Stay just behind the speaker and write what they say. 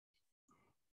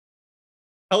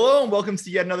Hello and welcome to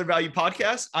yet another Value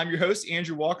Podcast. I'm your host,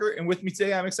 Andrew Walker, and with me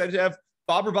today, I'm excited to have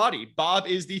Bob Robotti. Bob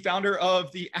is the founder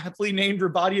of the aptly named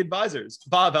Robotti Advisors.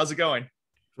 Bob, how's it going?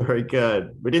 Very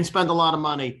good. We didn't spend a lot of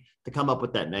money to come up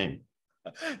with that name.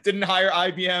 Didn't hire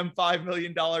IBM $5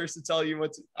 million to tell you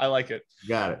what I like it.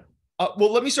 Got it.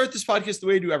 Well, let me start this podcast the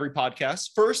way I do every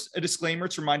podcast. First, a disclaimer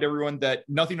to remind everyone that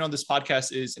nothing on this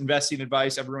podcast is investing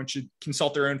advice. Everyone should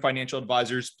consult their own financial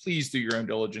advisors. Please do your own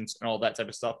diligence and all that type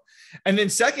of stuff. And then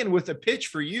second, with a pitch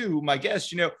for you, my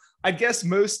guest, I guess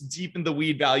most deep in the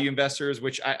weed value investors,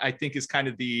 which I think is kind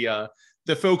of the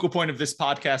focal point of this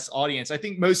podcast audience. I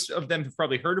think most of them have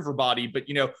probably heard of Robotti, but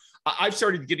I've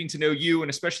started getting to know you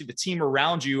and especially the team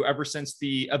around you ever since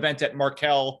the event at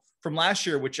Markel from last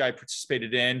year, which I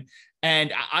participated in.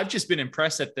 And I've just been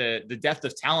impressed at the depth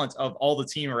of talent of all the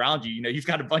team around you. You've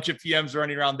got a bunch of PMs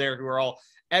running around there who are all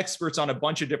experts on a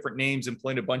bunch of different names and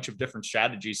playing a bunch of different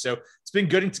strategies. So it's been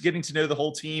good getting to know the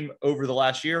whole team over the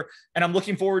last year. And I'm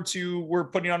looking forward to, we're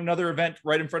putting on another event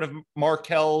right in front of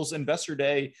Markel's Investor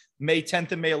Day, May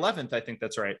 10th and May 11th. I think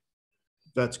that's right.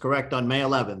 That's correct. On May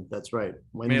 11th. That's right.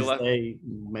 Wednesday,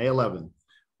 May 11th.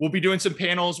 We'll be doing some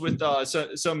panels with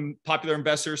some popular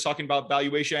investors talking about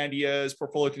valuation ideas,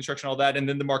 portfolio construction, all that. And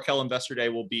then the Markel Investor Day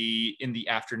will be in the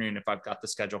afternoon, if I've got the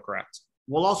schedule correct.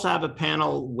 We'll also have a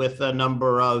panel with a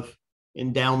number of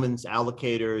endowments,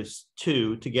 allocators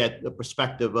too, to get the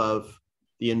perspective of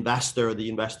the investor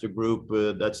group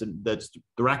that's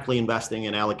directly investing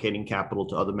and allocating capital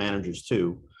to other managers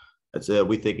too. That's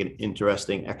we think an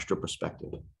interesting extra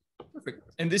perspective.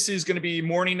 Perfect. And this is going to be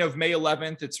morning of May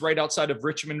 11th. It's right outside of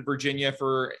Richmond, Virginia.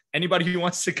 For anybody who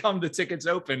wants to come, the tickets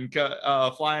open,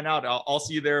 flying out. I'll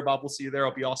see you there. Bob will see you there.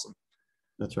 It'll be awesome.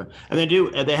 That's right. And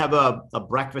they have a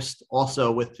breakfast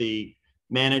also with the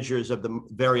managers of the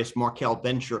various Markel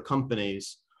venture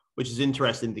companies, which is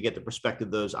interesting to get the perspective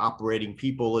of those operating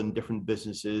people in different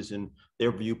businesses and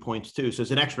their viewpoints too. So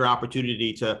it's an extra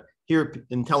opportunity to hear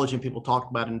intelligent people talk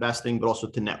about investing, but also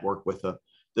to network with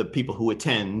the people who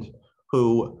attend,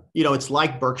 who, it's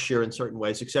like Berkshire in certain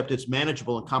ways, except it's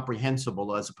manageable and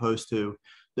comprehensible as opposed to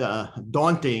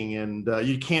daunting, and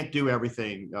you can't do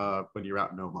everything when you're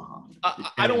out in Omaha.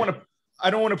 I don't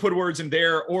want to put words in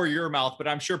there or your mouth, but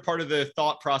I'm sure part of the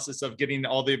thought process of getting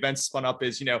all the events spun up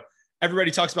is,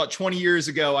 everybody talks about 20 years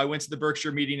ago, I went to the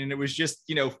Berkshire meeting and it was just,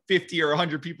 50 or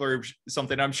 100 people or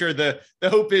something. I'm sure the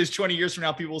hope is 20 years from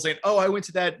now, people will say, oh, I went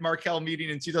to that Markel meeting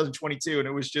in 2022 and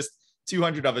it was just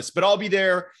 200 of us, but I'll be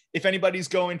there. If anybody's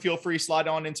going, feel free, slide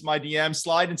on into my DM,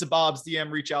 slide into Bob's DM,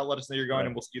 reach out, let us know you're going,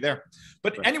 and we'll see you there.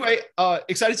 But anyway,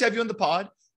 excited to have you on the pod.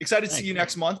 Excited to see you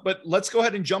next month, but let's go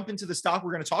ahead and jump into the stock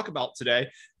we're going to talk about today.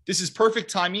 This is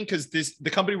perfect timing because the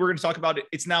company we're going to talk about,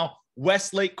 it's now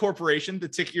Westlake Corporation. The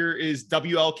ticker is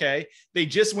WLK. They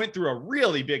just went through a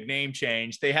really big name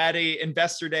change. They had a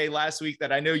investor day last week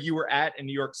that I know you were at in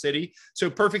New York City. So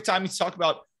perfect timing to talk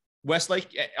about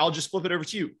Westlake. I'll just flip it over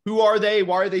to you. Who are they?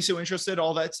 Why are they so interested?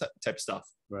 All that type of stuff.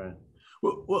 Right.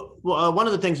 Well, one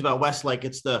of the things about Westlake,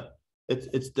 it's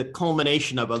the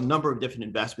culmination of a number of different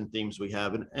investment themes we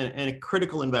have, and a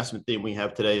critical investment theme we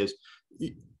have today is,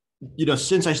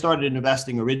 since I started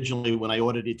investing originally when I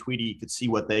audited Tweedy, you could see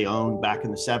what they owned back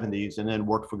in the 70s, and then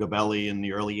worked for Gabelli in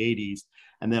the early 80s,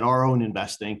 and then our own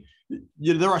investing.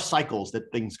 There are cycles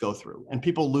that things go through, and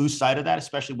people lose sight of that,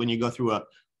 especially when you go through a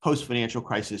post-financial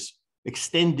crisis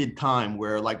extended time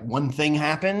where like one thing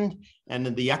happened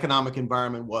and the economic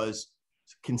environment was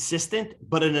consistent,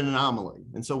 but an anomaly.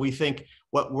 And so we think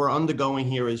what we're undergoing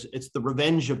here is it's the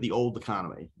revenge of the old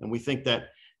economy. And we think that,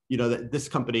 that this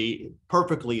company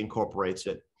perfectly incorporates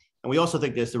it. And we also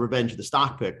think there's the revenge of the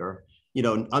stock picker,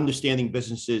 understanding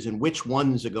businesses and which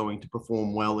ones are going to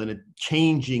perform well in a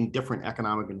changing different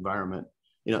economic environment,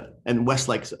 and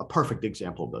Westlake's a perfect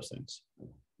example of those things.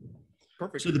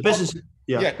 Perfect. So the business,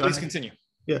 please continue.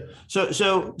 Yeah.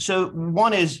 So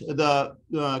one is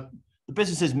the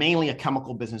business is mainly a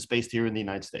chemical business based here in the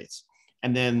United States,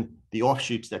 and then the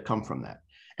offshoots that come from that,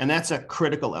 and that's a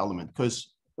critical element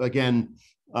because again,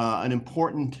 an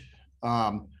important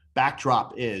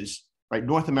backdrop is right.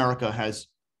 North America has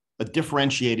a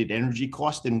differentiated energy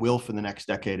cost and will for the next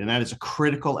decade, and that is a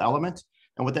critical element.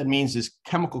 And what that means is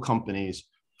chemical companies,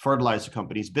 fertilizer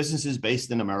companies, businesses based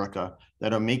in America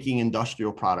that are making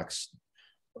industrial products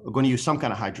are going to use some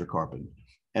kind of hydrocarbon.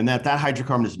 And that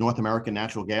hydrocarbon is North American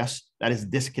natural gas that is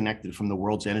disconnected from the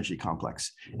world's energy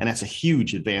complex. And that's a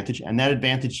huge advantage. And that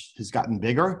advantage has gotten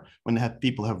bigger when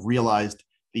people have realized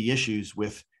the issues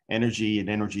with energy and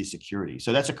energy security.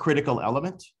 So that's a critical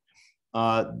element.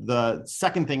 The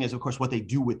second thing is, of course, what they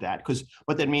do with that, because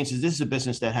what that means is this is a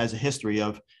business that has a history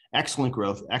of excellent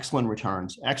growth, excellent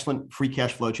returns, excellent free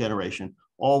cash flow generation,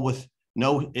 all with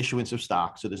no issuance of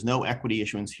stock. So there's no equity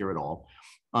issuance here at all.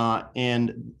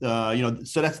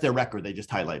 So that's their record they just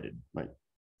highlighted, right?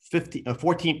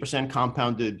 14%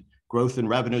 compounded growth in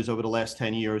revenues over the last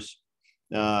 10 years,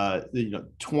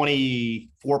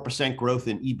 24% growth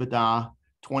in EBITDA,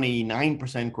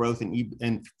 29% growth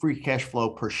in free cash flow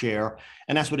per share.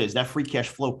 And that's what it is. That free cash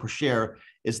flow per share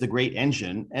is the great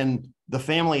engine. And the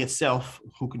family itself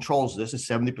who controls this is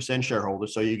 70%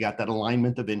 shareholders. So you got that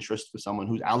alignment of interest with someone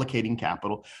who's allocating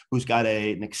capital, who's got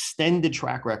an extended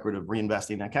track record of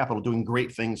reinvesting that capital, doing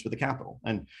great things with the capital.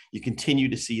 And you continue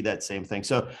to see that same thing.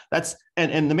 So that's,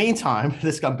 and in the meantime,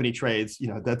 this company trades,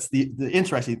 that's the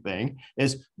interesting thing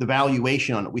is the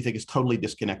valuation on it, we think is totally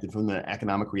disconnected from the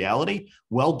economic reality,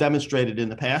 well demonstrated in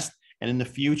the past and in the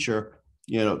future,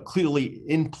 clearly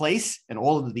in place, and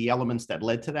all of the elements that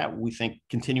led to that, we think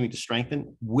continuing to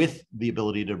strengthen with the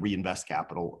ability to reinvest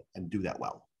capital and do that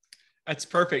well. That's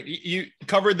perfect. You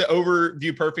covered the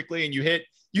overview perfectly, and you hit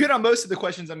on most of the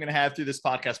questions I'm going to have through this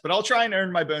podcast, but I'll try and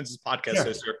earn my bones as a podcast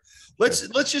host here. Let's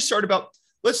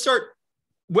start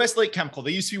Westlake Chemical.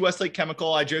 They used to be Westlake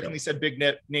Chemical. I jokingly said big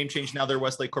name change. Now they're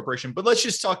Westlake Corporation, but let's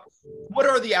just talk, what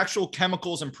are the actual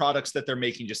chemicals and products that they're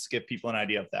making, just to give people an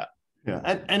idea of that?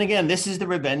 Yeah. And again, this is the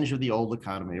revenge of the old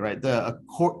economy, right? A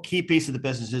key piece of the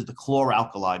business is the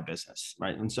chlor-alkali business,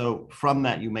 right? And so from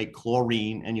that, you make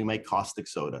chlorine and you make caustic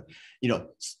soda,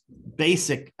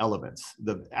 basic elements,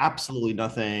 absolutely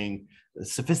nothing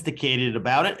sophisticated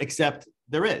about it, except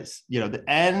there is,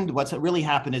 and what's really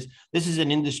happened is this is an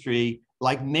industry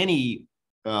like many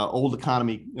old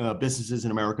economy businesses in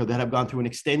America that have gone through an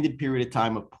extended period of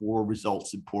time of poor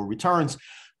results and poor returns.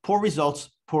 Poor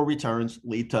results, poor returns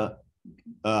lead to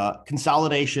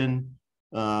consolidation,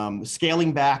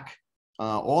 scaling back,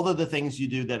 all of the things you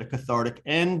do that are cathartic,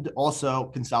 and also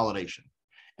consolidation.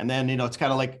 And then, it's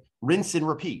kind of like rinse and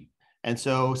repeat. And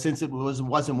so since it wasn't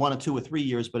 1 or 2 or 3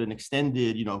 years, but an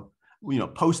extended,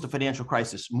 post the financial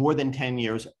crisis, more than 10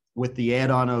 years with the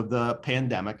add-on of the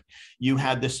pandemic, you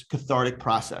had this cathartic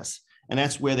process. And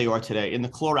that's where they are today. In the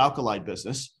chlor-alkali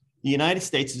business, the United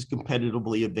States is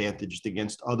competitively advantaged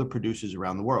against other producers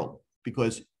around the world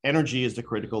because energy is the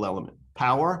critical element.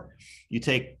 Power, you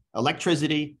take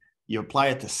electricity, you apply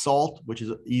it to salt, which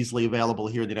is easily available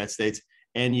here in the United States,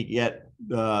 and you get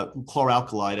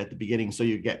chlor-alkali at the beginning. So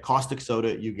you get caustic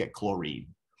soda, you get chlorine.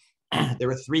 There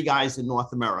are 3 guys in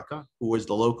North America who is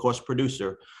the low-cost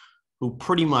producer who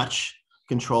pretty much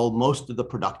control most of the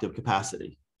productive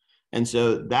capacity. And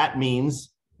so that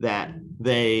means that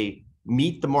they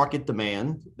meet the market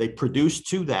demand, they produce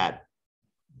to that,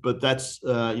 but that's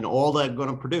all they're going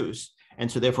to produce. And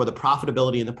so therefore the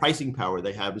profitability and the pricing power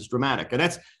they have is dramatic.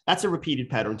 And that's a repeated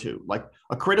pattern too. Like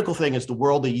a critical thing is the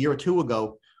world a year or 2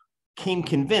 ago came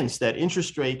convinced that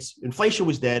inflation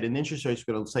was dead and interest rates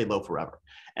were going to stay low forever.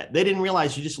 They didn't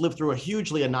realize you just lived through a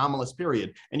hugely anomalous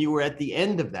period and you were at the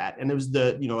end of that. And it was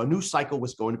a new cycle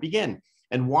was going to begin.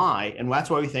 And why? And that's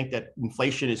why we think that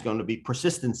inflation is going to be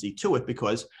persistency to it,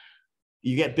 because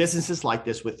you get businesses like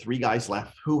this with 3 guys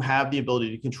left who have the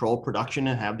ability to control production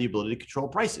and have the ability to control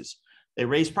prices. They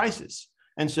raise prices.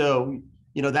 And so,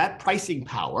 that pricing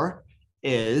power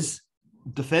is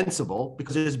defensible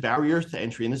because there's barriers to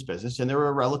entry in this business and there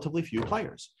are relatively few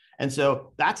players. And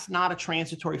so that's not a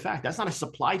transitory fact. That's not a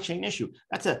supply chain issue.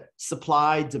 That's a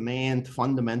supply demand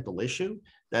fundamental issue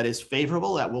that is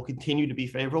favorable, that will continue to be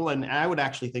favorable. And I would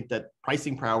actually think that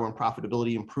pricing power and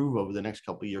profitability improve over the next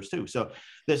couple of years too. So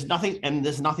there's nothing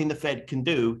the Fed can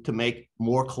do to make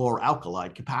more chlor-alkali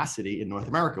capacity in North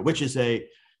America, which is a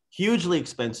hugely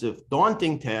expensive,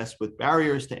 daunting task with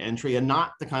barriers to entry and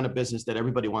not the kind of business that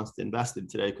everybody wants to invest in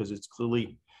today, because it's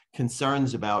clearly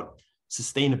concerns about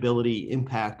sustainability,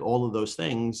 impact, all of those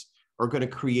things are going to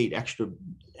create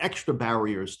extra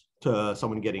barriers to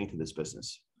someone getting into this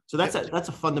business. So that's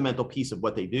a fundamental piece of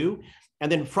what they do. And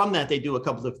then from that, they do a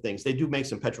couple of things. They do make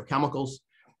some petrochemicals.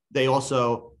 They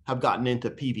also have gotten into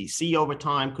PVC over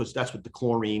time because that's what the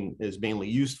chlorine is mainly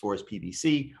used for, is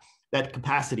PVC. That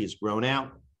capacity has grown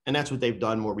out. And that's what they've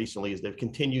done more recently, is they've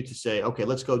continued to say, okay,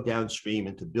 let's go downstream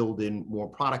and to build in more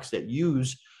products that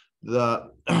use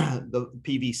the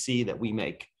PVC that we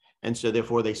make. And so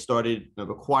therefore they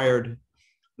acquired,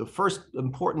 the first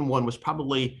important one was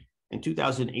probably in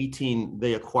 2018,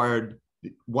 they acquired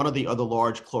one of the other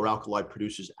large chlor-alkali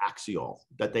producers, Axiall,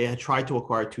 that they had tried to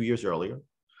acquire 2 years earlier.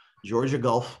 Georgia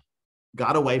Gulf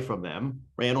got away from them,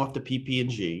 ran off to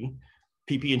PP&G.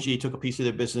 PP&G took a piece of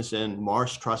their business and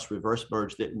Mars Trust reverse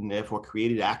merged it and therefore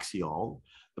created Axiall.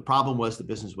 The problem was the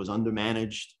business was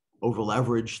undermanaged,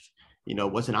 over-leveraged,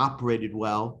 wasn't operated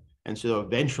well. And so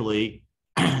eventually,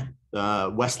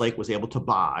 Westlake was able to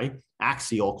buy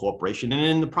Axiall Corporation. And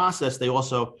in the process, they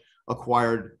also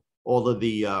acquired all of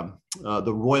the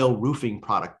Royal roofing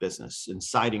product business and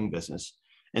siding business.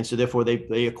 And so therefore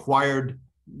they acquired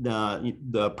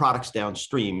the products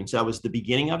downstream. And so that was the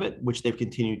beginning of it, which they've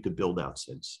continued to build out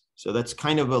since. So that's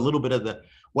kind of a little bit of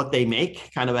what they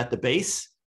make kind of at the base,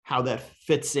 how that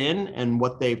fits in, and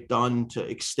what they've done to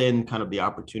extend kind of the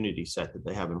opportunity set that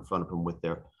they have in front of them with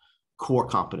their core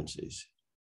competencies.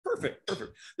 Perfect.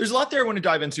 There's a lot there I want to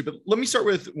dive into, but let me start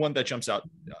with one that jumps out,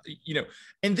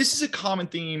 and this is a common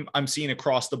theme I'm seeing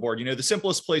across the board. The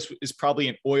simplest place is probably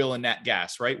in oil and nat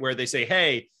gas, right? Where they say,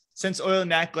 hey, since oil and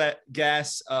nat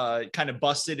gas kind of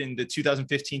busted in the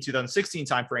 2015, 2016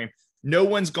 timeframe, no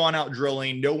one's gone out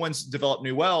drilling, no one's developed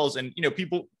new wells. And,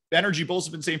 energy bulls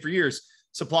have been saying for years,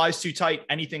 supply is too tight,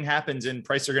 anything happens and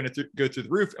prices are going to go through the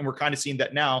roof. And we're kind of seeing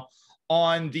that now.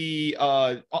 On the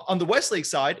Westlake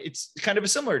side, it's kind of a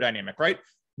similar dynamic, right?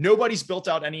 Nobody's built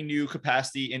out any new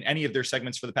capacity in any of their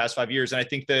segments for the past 5 years. And I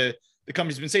think the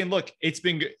company's been saying, look,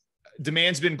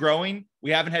 demand's been growing.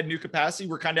 We haven't had new capacity.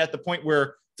 We're kind of at the point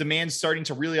where demand's starting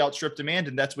to really outstrip demand.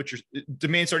 And that's what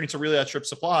demand's starting to really outstrip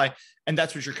supply. And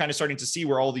that's what you're kind of starting to see,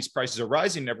 where all these prices are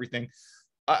rising and everything.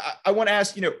 I want to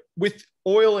ask, with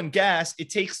oil and gas, it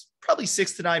takes probably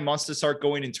 6 to 9 months to start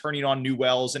going and turning on new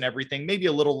wells and everything, maybe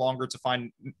a little longer to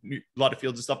find a lot of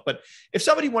fields and stuff. But if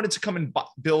somebody wanted to come and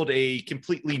build a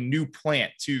completely new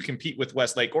plant to compete with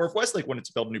Westlake, or if Westlake wanted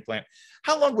to build a new plant,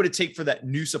 how long would it take for that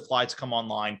new supply to come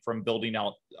online from building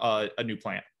out a new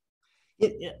plant?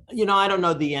 I don't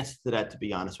know the answer to that, to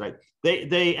be honest, right?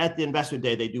 They at the investment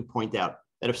day, they do point out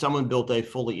that if someone built a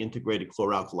fully integrated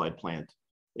chlor-alkali plant,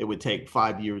 it would take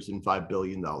 5 years and $5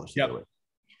 billion to do it.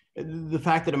 The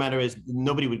fact of the matter is,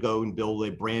 nobody would go and build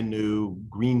a brand new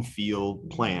greenfield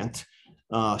plant,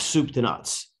 soup to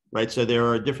nuts, right? So there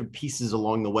are different pieces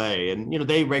along the way, and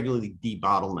they regularly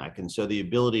debottleneck, and so the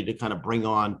ability to kind of bring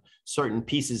on certain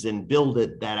pieces and build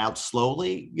that out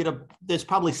slowly, there's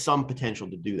probably some potential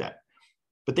to do that.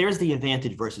 But there's the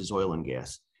advantage versus oil and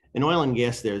gas. In oil and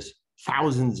gas, there's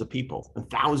thousands of people and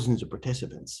thousands of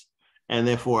participants, and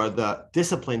therefore the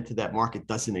discipline to that market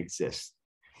doesn't exist.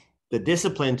 The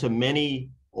discipline to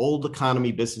many old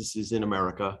economy businesses in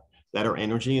America that are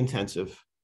energy intensive,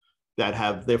 that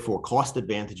have therefore cost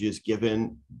advantages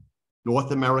given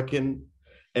North American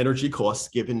energy costs,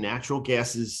 given natural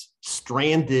gas's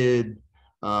stranded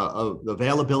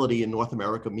availability in North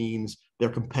America, means they're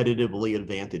competitively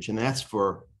advantaged. And that's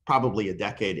for probably a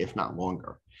decade, if not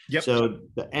longer. Yep. So,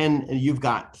 and you've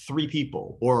got 3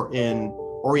 people, or in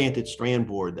oriented strand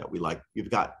board that we like, you've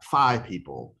got 5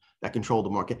 people that control the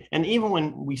market. And even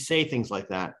when we say things like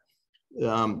that,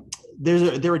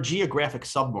 there are geographic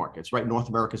submarkets, right? North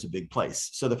America is a big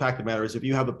place. So the fact of the matter is, if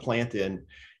you have a plant in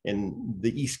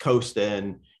the East Coast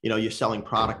and you're selling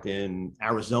product in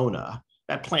Arizona,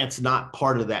 that plant's not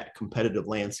part of that competitive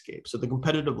landscape. So the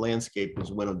competitive landscape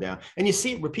is winnowed down, and you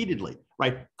see it repeatedly,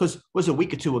 right? Because it was a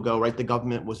week or 2 ago, right? The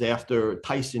government was after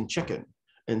Tyson chicken.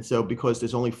 And so because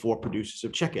there's only 4 producers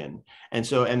of chicken. And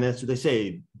that's what they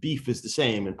say, beef is the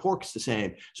same and pork's the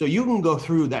same. So you can go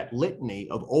through that litany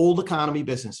of old economy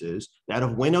businesses that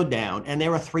have winnowed down, and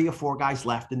there are 3 or 4 guys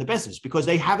left in the business because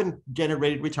they haven't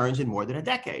generated returns in more than a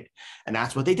decade. And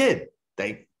that's what they did.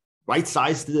 They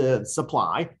right-sized the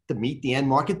supply to meet the end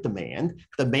market demand.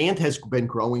 Demand has been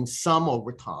growing some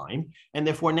over time, and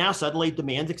therefore now suddenly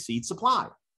demand exceeds supply.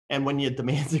 And when your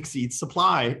demand exceeds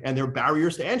supply, and there are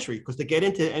barriers to entry, because to get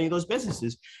into any of those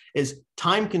businesses is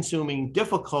time-consuming,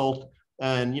 difficult,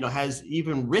 and has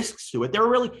even risks to it.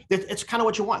 It's kind of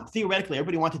what you want. Theoretically,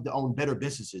 everybody wanted to own better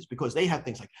businesses because they have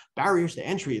things like barriers to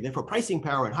entry, and therefore pricing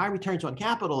power and high returns on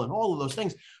capital and all of those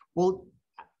things. Well,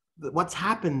 what's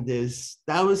happened is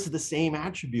those are the same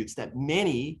attributes that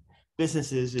many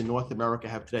businesses in North America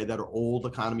have today that are old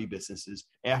economy businesses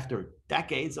after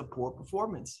decades of poor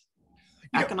performance.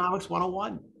 Economics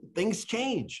 101, things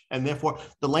change. And therefore,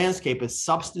 the landscape is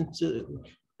substantially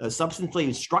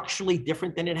and structurally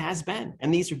different than it has been.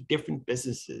 And these are different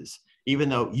businesses, even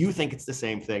though you think it's the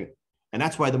same thing. And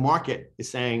that's why the market is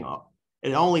saying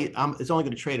it's only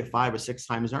going to trade at 5 or 6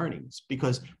 times earnings,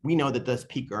 because we know that that's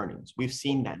peak earnings. We've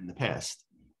seen that in the past.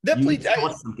 That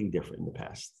was something different in the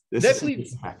past.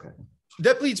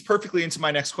 That bleeds perfectly into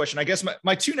my next question. I guess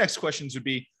my 2 next questions would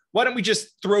be, why don't we just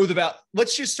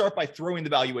let's just start by throwing the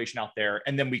valuation out there,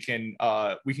 and then we can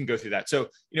go through that. So,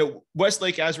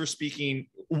 Westlake, as we're speaking,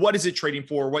 what is it trading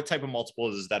for? What type of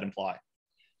multiple does that imply?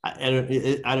 I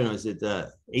don't know. Is it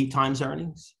 8 times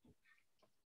earnings?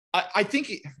 I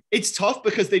think it's tough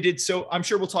because they did so. I'm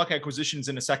sure we'll talk acquisitions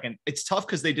in a second. It's tough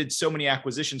because they did so many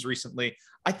acquisitions recently.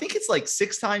 I think it's like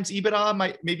 6 times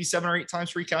EBITDA, maybe 7 or 8 times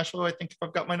free cash flow. I think if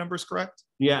I've got my numbers correct.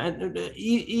 Yeah, and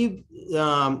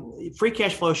free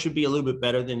cash flow should be a little bit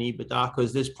better than EBITDA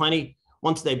because there's plenty.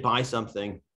 Once they buy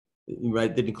something,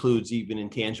 right, that includes even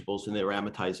intangibles, and they're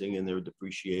amortizing and they're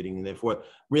depreciating, and therefore,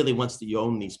 really, once you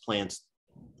own these plants,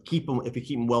 keep them. If you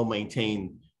keep them well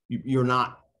maintained, you're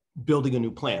not building a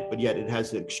new plant, but yet it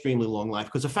has an extremely long life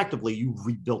because effectively you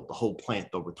rebuilt the whole plant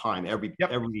over time. Every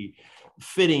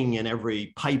fitting and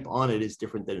every pipe on it is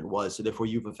different than it was. So therefore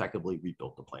you've effectively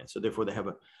rebuilt the plant. So therefore they have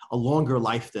a longer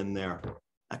life than their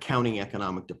accounting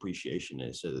economic depreciation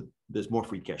is. So there's more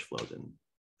free cash flow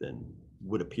than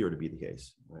would appear to be the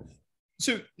case. Right?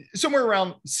 So somewhere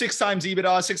around 6 times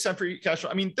EBITDA, 6 times free cash flow.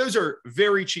 I mean, those are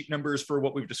very cheap numbers for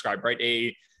what we've described,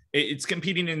 right? It's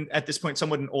competing in, at this point,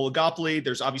 somewhat an oligopoly.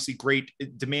 There's obviously great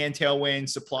demand tailwind,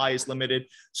 supply is limited.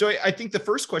 So I think the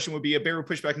first question would be a bear would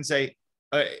push back and say,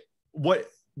 what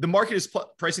the market is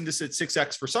pricing this at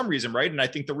 6x for some reason, right? And I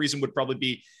think the reason would probably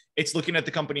be it's looking at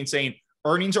the company and saying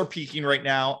earnings are peaking right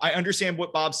now. I understand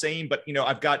what Bob's saying, but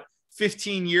I've got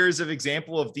 15 years of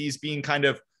example of these being kind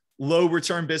of low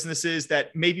return businesses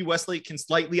that maybe Westlake can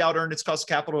slightly out earn its cost of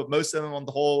capital, but most of them on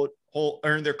the whole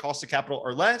earn their cost of capital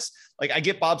or less. Like I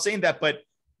get Bob saying that, but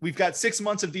we've got 6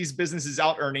 months of these businesses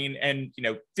out earning and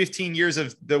 15 years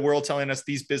of the world telling us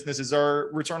these businesses are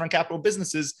return on capital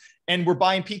businesses, and we're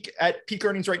buying peak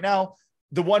earnings right now.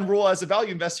 The one rule as a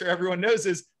value investor everyone knows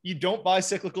is you don't buy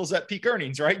cyclicals at peak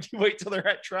earnings, right? You wait till they're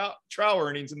at trough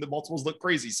earnings and the multiples look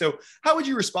crazy. So how would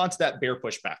you respond to that bear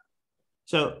pushback?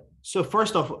 So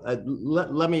first off,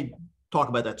 let me talk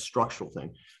about that structural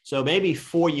thing. So maybe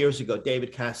 4 years ago,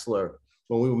 David Kessler,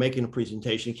 when we were making a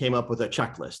presentation, came up with a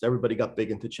checklist. Everybody got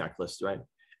big into checklists, right?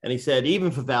 And he said,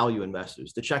 even for value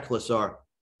investors, the checklists are,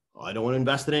 I don't want to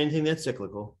invest in anything that's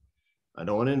cyclical. I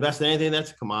don't want to invest in anything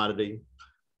that's a commodity.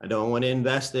 I don't want to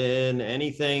invest in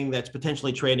anything that's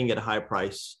potentially trading at a high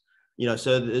price.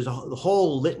 So there's the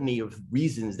whole litany of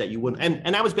reasons that you wouldn't,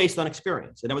 and that was based on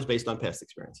experience, and that was based on past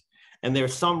experience. And there are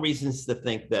some reasons to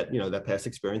think that, that past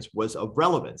experience was of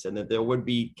relevance and that there would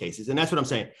be cases. And that's what I'm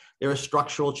saying. There are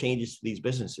structural changes to these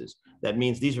businesses. That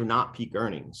means these are not peak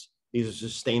earnings. These are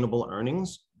sustainable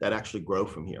earnings that actually grow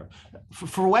from here.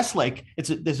 For Westlake,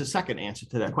 there's a second answer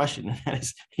to that question. And that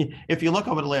is, if you look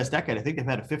over the last decade, I think they've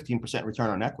had a 15% return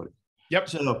on equity. Yep.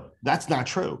 So that's not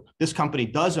true. This company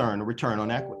does earn a return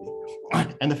on equity.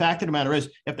 And the fact of the matter is,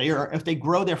 if they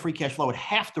grow their free cash flow at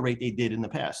half the rate they did in the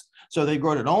past, so they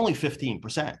grow it at only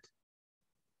 15%,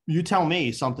 you tell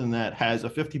me something that has a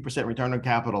 50% return on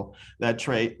capital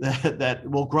that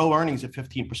will grow earnings at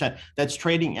 15%, that's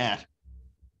trading at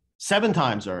 7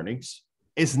 times earnings,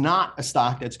 is not a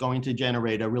stock that's going to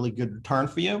generate a really good return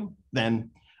for you, then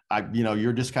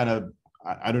you're just kind of,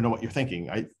 I don't know what you're thinking.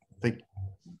 I think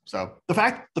so.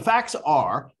 The facts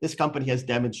are this company has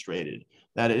demonstrated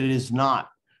that it is not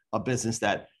a business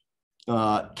that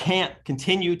can't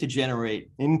continue to generate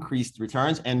increased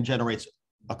returns and generates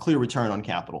a clear return on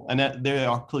capital. And that they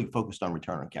are clearly focused on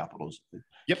return on capital as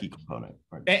the key component.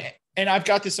 Right? And I've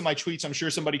got this in my tweets. I'm sure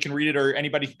somebody can read it, or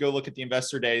anybody can go look at the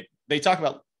Investor Day. They talk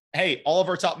about, hey, all of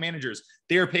our top managers,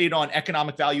 they are paid on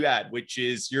economic value add, which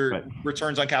is your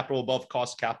returns on capital above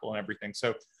cost of capital and everything.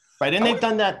 So right. And they've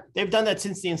done that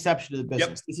since the inception of the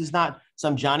business. Yep. This is not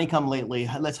some Johnny come lately.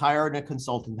 Let's hire a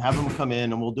consultant, have them come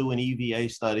in, and we'll do an EVA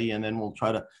study, and then we'll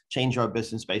try to change our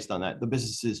business based on that. The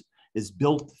business is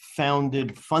built,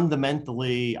 founded,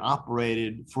 fundamentally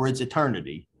operated for its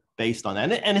eternity based on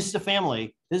that. And this is a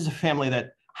family that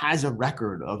has a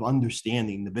record of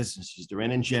understanding the businesses they're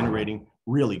in and generating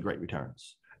really great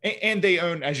returns. And they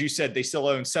own, as you said, they still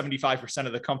own 75%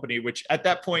 of the company, which at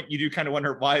that point you do kind of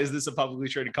wonder, why is this a publicly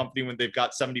traded company when they've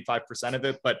got 75% of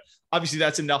it? But obviously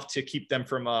that's enough to keep them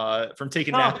from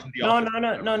taking naps in the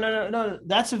office. No.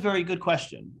 That's a very good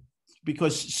question,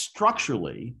 because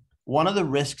structurally, one of the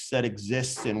risks that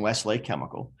exists in Westlake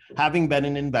Chemical, having been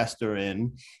an investor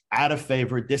in out of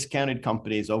favor discounted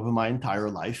companies over my entire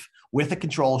life with a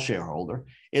control shareholder,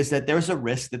 is that there's a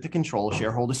risk that the control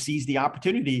shareholder sees the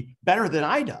opportunity better than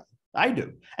I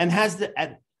do, and has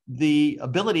the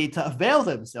ability to avail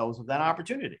themselves of that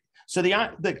opportunity. So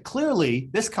clearly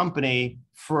this company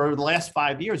for the last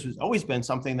 5 years has always been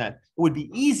something that it would be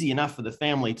easy enough for the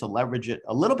family to leverage it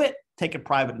a little bit, take it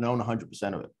private, and own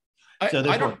 100% of it. So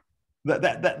therefore,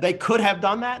 that they could have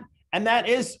done that. And that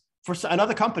is, for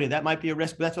another company, that might be a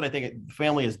risk, but that's what I think the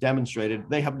family has demonstrated.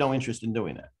 They have no interest in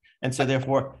doing that. And so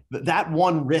therefore, that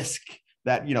one risk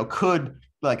that, could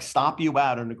stop you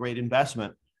out on a great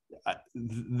investment,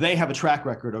 they have a track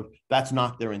record of that's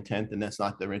not their intent and that's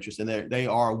not their interest. And they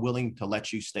are willing to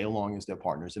let you stay along as their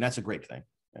partners. And that's a great thing.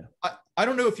 Yeah. I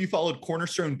don't know if you followed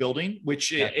Cornerstone Building,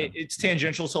 which it's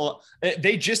tangential. So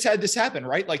they just had this happen,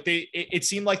 right? Like it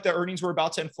seemed like the earnings were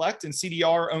about to inflect, and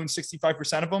CDR owned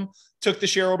 65% of them, took the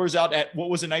shareholders out at what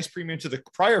was a nice premium to the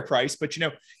prior price. But,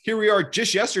 here we are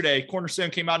just yesterday,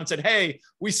 Cornerstone came out and said, hey,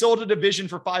 we sold a division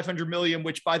for $500 million,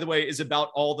 which by the way, is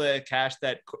about all the cash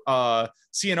that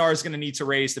CNR is going to need to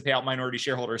raise to pay out minority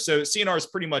shareholders. So CNR is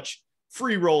pretty much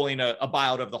free rolling a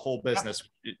buyout of the whole business.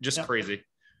 Just crazy.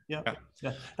 Yeah,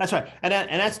 that's right. And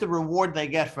that's the reward they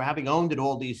get for having owned it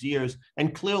all these years.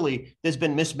 And clearly there's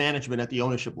been mismanagement at the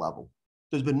ownership level.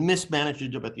 There's been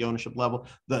mismanagement at the ownership level.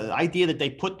 The idea that they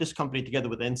put this company together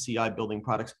with NCI Building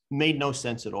Products made no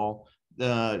sense at all.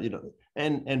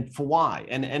 And for why?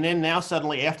 And then now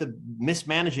suddenly, after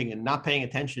mismanaging and not paying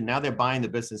attention, now they're buying the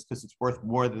business because it's worth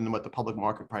more than what the public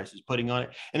market price is putting on it.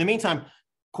 In the meantime,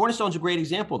 Cornerstone's a great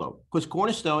example though, because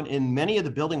Cornerstone in many of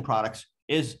the building products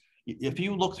is, if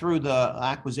you look through the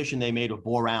acquisition they made of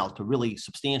Boral to really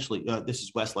substantially, this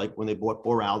is Westlake, when they bought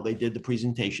Boral, they did the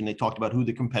presentation, they talked about who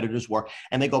the competitors were,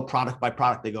 and they go product by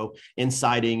product. They go in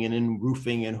siding and in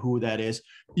roofing and who that is.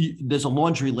 There's a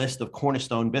laundry list of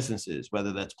Cornerstone businesses,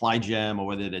 whether that's Plygem or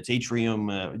whether that's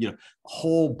Atrium, a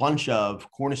whole bunch of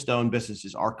Cornerstone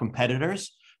businesses are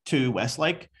competitors to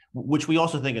Westlake, which we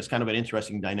also think is kind of an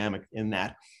interesting dynamic in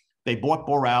that they bought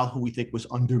Boral, who we think was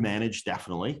undermanaged,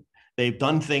 definitely. They've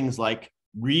done things like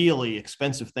really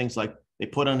expensive things, like they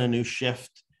put on a new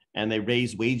shift and they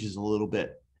raise wages a little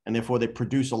bit. And therefore they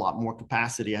produce a lot more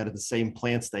capacity out of the same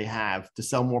plants they have to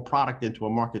sell more product into a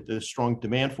market that there's strong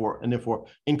demand for, and therefore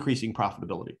increasing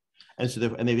profitability. And so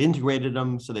they've integrated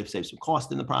them. So they've saved some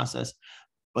cost in the process,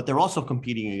 but they're also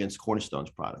competing against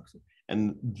Cornerstone's products.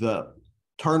 And the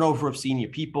turnover of senior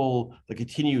people, the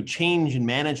continued change in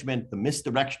management, the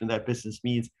misdirection of that business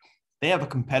means they have a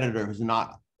competitor who's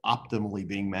not optimally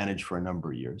being managed for a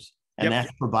number of years. And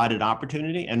that's provided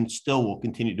opportunity and still will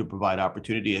continue to provide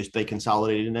opportunity as they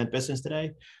consolidate in that business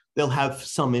today. They'll have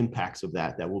some impacts of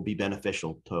that will be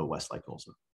beneficial to Westlake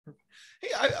also. Hey,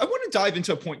 I want to dive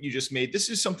into a point you just made.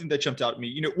 This is something that jumped out at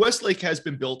me. Westlake has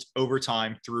been built over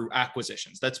time through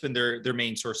acquisitions. That's been their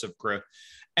main source of growth.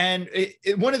 And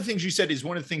one of the things you said is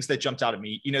one of the things that jumped out at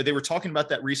me. They were talking about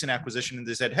that recent acquisition and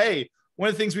they said, hey, one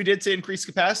of the things we did to increase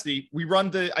capacity, we run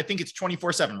I think it's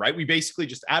 24/7, right? We basically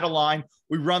just add a line,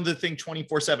 we run the thing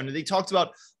 24/7. And they talked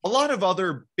about a lot of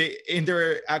other, in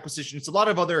their acquisitions, a lot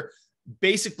of other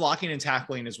basic blocking and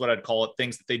tackling is what I'd call it,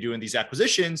 things that they do in these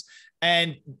acquisitions.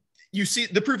 And you see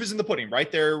the proof is in the pudding,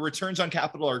 right? Their returns on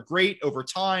capital are great over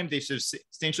time. They've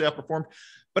substantially outperformed.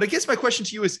 But I guess my question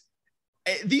to you is,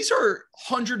 these are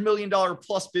 $100 million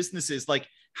plus businesses. Like,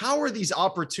 how are these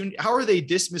opportunities? How are they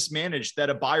this mismanaged that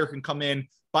a buyer can come in,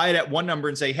 buy it at one number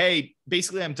and say, hey,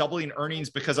 basically I'm doubling earnings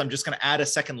because I'm just going to add a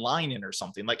second line in or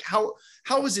something? Like, how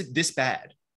is it this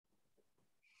bad?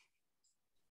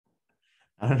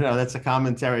 I don't know. That's a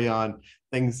commentary on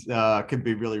things could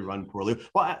be really run poorly.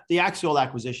 Well, the Axial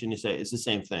acquisition, you say, is the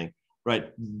same thing,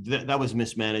 right? That was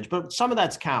mismanaged, but some of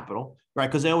that's capital, right?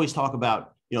 Because they always talk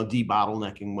about,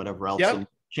 debottlenecking, whatever else. Yep. And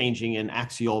changing, and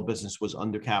Axial business was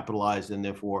undercapitalized, and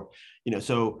therefore,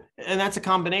 and that's a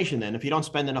combination. Then if you don't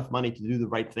spend enough money to do the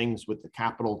right things with the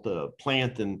capital to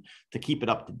plant and to keep it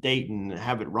up to date and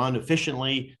have it run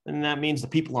efficiently, then that means the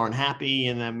people aren't happy,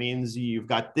 and that means you've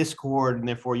got discord, and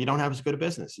therefore you don't have as good a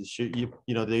business.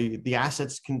 The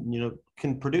assets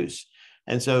can produce.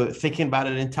 And so thinking about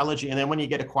it intelligently, and then when you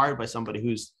get acquired by somebody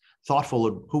who's thoughtful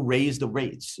of who raised the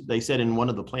rates. They said in one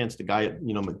of the plants, the guy at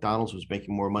McDonald's was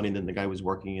making more money than the guy was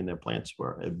working in their plants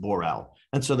were at Boral.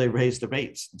 And so they raised the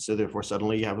rates. And so therefore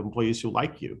suddenly you have employees who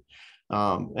like you.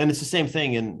 And it's the same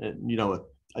thing in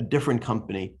a different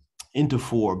company.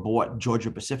 Interfor bought Georgia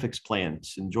Pacific's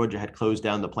plants, and Georgia had closed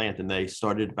down the plant, and they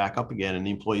started back up again, and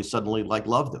the employees suddenly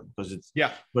loved them because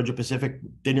Georgia Pacific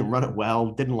didn't run it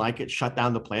well, didn't like it, shut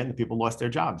down the plant, and people lost their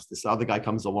jobs. This other guy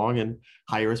comes along and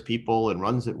hires people and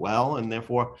runs it well, and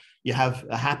therefore you have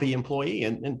a happy employee,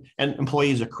 and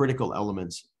employees are critical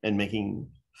elements in making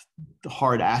the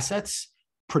hard assets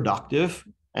productive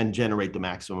and generate the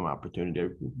maximum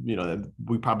opportunity.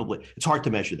 It's hard to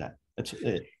measure that. That's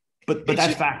it. But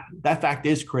that fact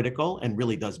is critical and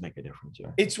really does make a difference.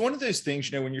 Yeah. It's one of those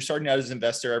things, when you're starting out as an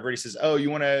investor, everybody says, oh, you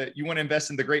want to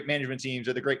invest in the great management teams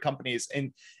or the great companies.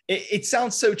 And it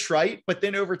sounds so trite, but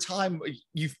then over time,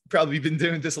 you've probably been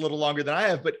doing this a little longer than I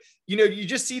have, but you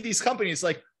just see these companies,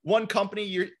 like one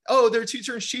company, they're 2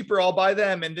 turns cheaper, I'll buy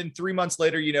them. And then 3 months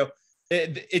later,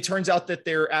 it turns out that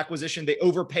their acquisition, they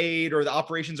overpaid or the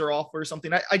operations are off or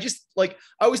something. I just like,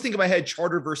 I always think in my head,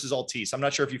 Charter versus Altice. I'm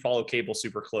not sure if you follow cable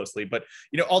super closely, but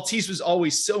Altice was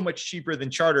always so much cheaper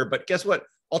than Charter. But guess what?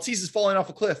 Altice is falling off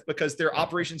a cliff because their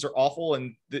operations are awful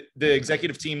and the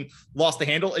executive team lost the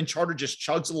handle, and Charter just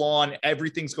chugs along.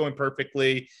 Everything's going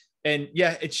perfectly. And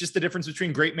yeah, it's just the difference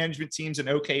between great management teams and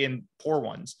okay and poor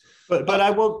ones. But I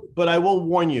will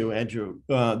warn you, Andrew.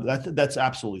 That's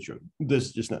absolutely true. This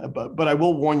is just not, but I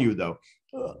will warn you though.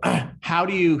 How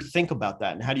do you think about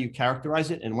that, and how do you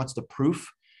characterize it, and what's the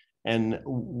proof, and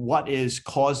what is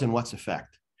cause and what's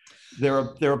effect? There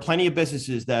are plenty of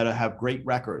businesses that have great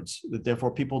records, that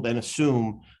therefore people then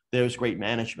assume there's great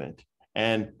management,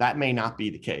 and that may not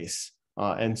be the case.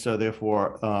 And so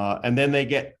therefore, and then they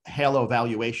get halo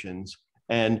valuations,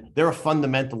 and there are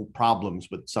fundamental problems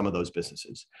with some of those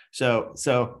businesses. So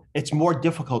it's more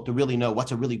difficult to really know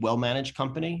what's a really well-managed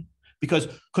company, because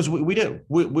we do,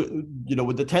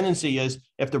 with the tendency is,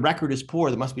 if the record is poor,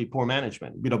 there must be poor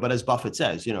management, but as Buffett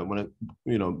says, when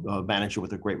a manager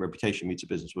with a great reputation meets a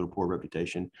business with a poor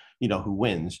reputation, who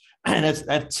wins? And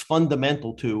that's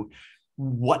fundamental to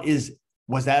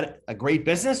was that a great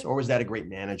business, or was that a great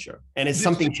manager? And is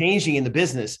something changing in the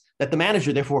business that the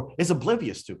manager therefore is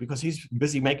oblivious to, because he's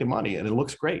busy making money and it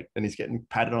looks great and he's getting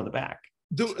patted on the back?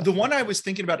 The one I was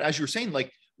thinking about, as you were saying,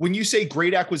 like when you say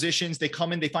great acquisitions, they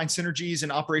come in, they find synergies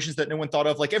and operations that no one thought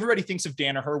of. Like everybody thinks of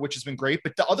Danaher, which has been great.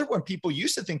 But the other one people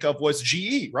used to think of was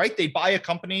GE, right? They'd buy a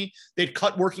company, they'd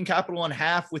cut working capital in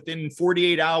half within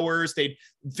 48 hours. They'd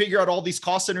figure out all these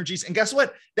cost synergies. And guess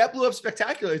what? That blew up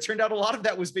spectacularly. It turned out a lot of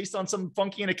that was based on some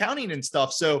funky and accounting and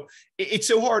stuff. So it's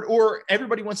so hard. Or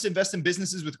everybody wants to invest in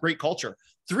businesses with great culture.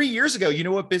 3 years ago, you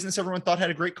know what business everyone thought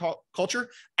had a great culture?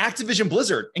 Activision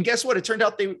Blizzard. And guess what? It turned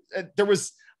out there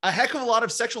was a heck of a lot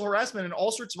of sexual harassment and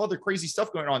all sorts of other crazy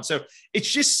stuff going on. So it's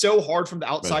just so hard from the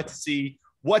outside to see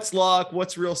what's luck,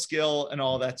 what's real skill, and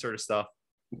all that sort of stuff.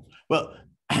 Well,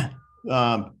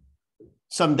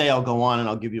 someday I'll go on and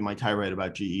I'll give you my tirade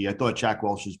about GE. I thought Jack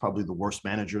Welch was probably the worst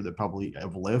manager that probably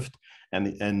ever lived.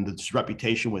 And his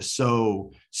reputation was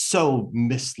so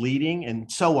misleading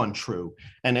and so untrue.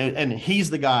 And he's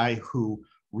the guy who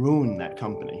ruined that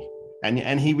company.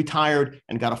 And he retired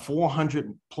and got a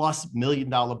 $400+ million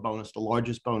bonus, the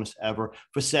largest bonus ever,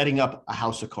 for setting up a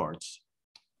house of cards.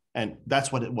 And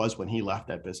that's what it was when he left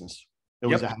that business. It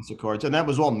was a house of cards, and that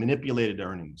was all manipulated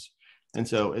earnings. And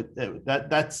so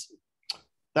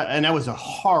that was a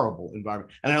horrible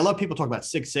environment. And I love people talk about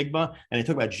Six Sigma, and they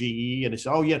talk about GE, and they say,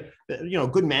 oh yeah,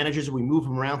 good managers, we move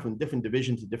them around from different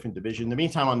division to different division. In the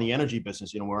meantime, on the energy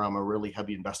business, where I'm a really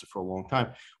heavy investor for a long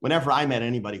time, whenever I met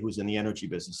anybody who was in the energy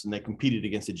business and they competed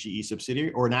against a GE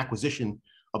subsidiary or an acquisition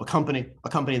of a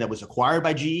company that was acquired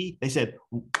by GE, they said,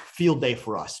 field day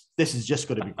for us. This is just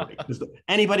going to be great. Because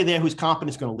anybody there who's competent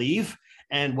is going to leave.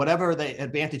 And whatever the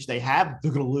advantage they have,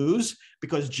 they're going to lose,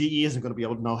 because GE isn't going to be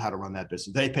able to know how to run that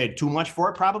business. They paid too much for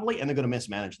it probably, and they're going to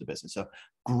mismanage the business. So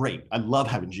great. I love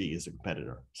having GE as a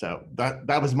competitor. So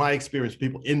that was my experience.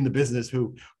 People in the business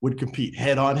who would compete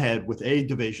head on head with a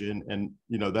division. And,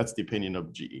 that's the opinion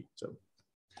of GE. So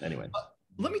anyway.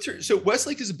 Let me turn. So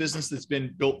Westlake is a business that's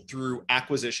been built through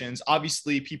acquisitions.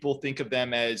 Obviously, people think of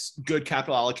them as good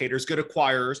capital allocators, good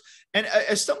acquirers. And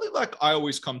as something like I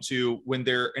always come to when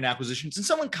they're in acquisitions, and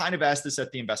someone kind of asked this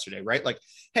at the investor day, right? Like,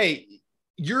 hey,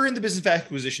 you're in the business of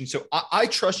acquisition, so I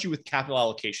trust you with capital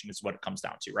allocation is what it comes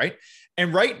down to, right?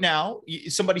 And right now,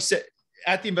 somebody said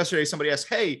at the investor day, somebody asked,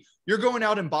 hey, you're going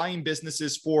out and buying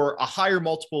businesses for a higher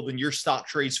multiple than your stock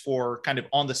trades for kind of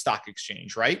on the stock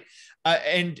exchange, right?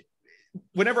 And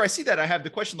whenever I see that, I have the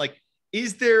question, like,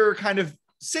 is there kind of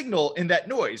signal in that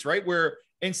noise, right? Where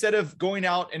instead of going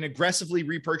out and aggressively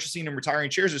repurchasing and retiring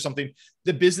shares or something,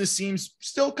 the business seems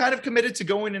still kind of committed to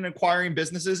going and acquiring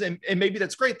businesses. And maybe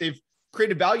that's great. They've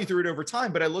created value through it over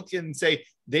time, but I look and say,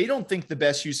 they don't think the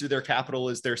best use of their capital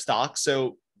is their stock.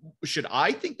 So should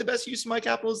I think the best use of my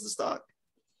capital is the stock?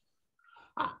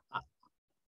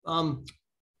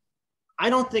 I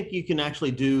don't think you can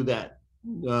actually do that.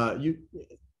 You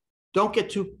don't get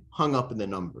too hung up in the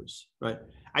numbers, right?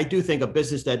 I do think a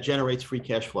business that generates free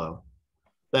cash flow,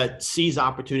 that sees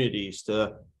opportunities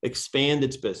to expand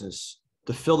its business,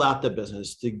 to fill out the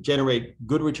business, to generate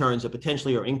good returns that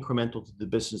potentially are incremental to the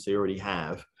business they already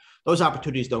have. Those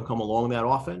opportunities don't come along that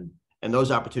often. And those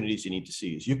opportunities you need to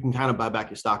seize. You can kind of buy back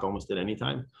your stock almost at any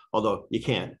time, although you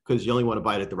can't, because you only want to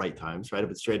buy it at the right times, right? If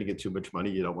it's trading at too much money,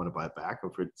 you don't want to buy it back.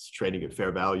 Or if it's trading at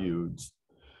fair value, it's,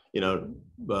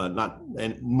 not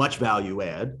and much value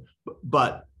add,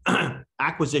 but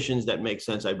acquisitions that make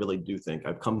sense, I really do think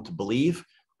I've come to believe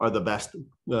are the best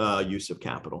use of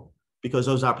capital. because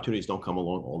those opportunities don't come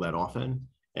along all that often.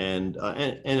 And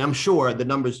I'm sure the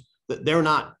numbers,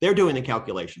 they're doing the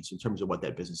calculations in terms of what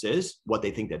that business is, what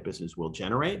they think that business will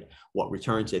generate, what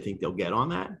returns they think they'll get on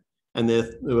that. And they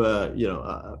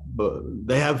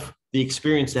have the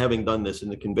experience of having done this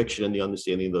and the conviction and the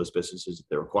understanding of those businesses that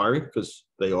they're acquiring, because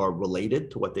they are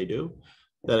related to what they do,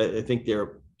 that I think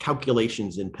their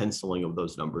calculations and penciling of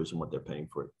those numbers and what they're paying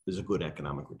for it is a good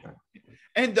economic return.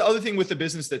 And the other thing with the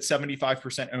business that's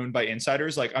 75% owned by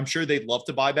insiders, like I'm sure they'd love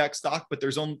to buy back stock, but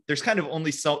there's kind of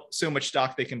only so much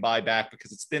stock they can buy back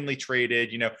because it's thinly traded.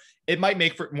 It might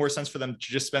make more sense for them to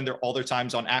just spend all their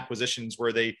times on acquisitions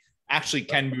where they actually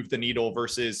can move the needle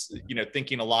versus,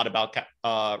 thinking a lot about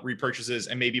repurchases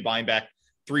and maybe buying back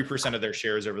 3% of their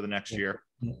shares over the next year.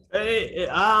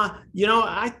 That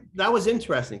was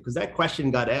interesting because that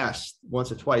question got asked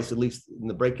once or twice, at least in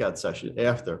the breakout session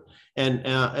after. And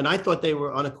I thought they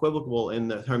were unequivocal in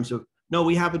the terms of, no,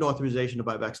 we have an authorization to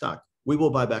buy back stock. We will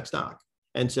buy back stock.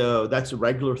 And so that's a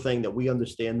regular thing that we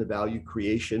understand the value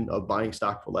creation of buying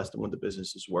stock for less than what the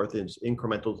business is worth is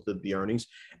incremental to the earnings.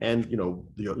 And,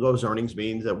 those earnings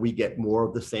means that we get more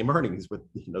of the same earnings with,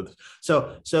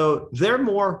 so they're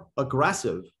more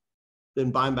aggressive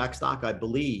than buying back stock, I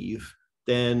believe,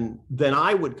 than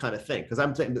I would kind of think. Because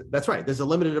I'm saying that's right. There's a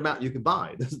limited amount you can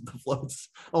buy. The float's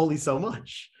only so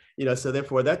much, so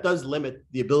therefore that does limit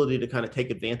the ability to kind of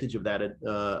take advantage of that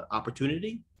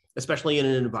opportunity, especially in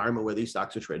an environment where these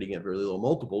stocks are trading at very low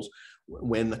multiples,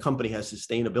 when the company has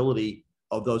sustainability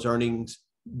of those earnings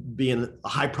being a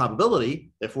high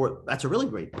probability. Therefore, that's a really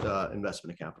great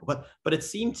investment of capital. But it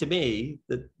seemed to me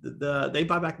that they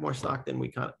buy back more stock than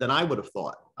I would have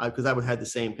thought, because I would have had the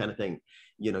same kind of thing.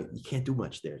 You can't do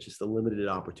much there. It's just a limited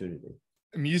opportunity.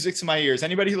 Music to my ears.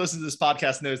 Anybody who listens to this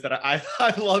podcast knows that I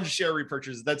love share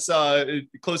repurchases. That's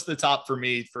close to the top for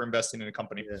me for investing in a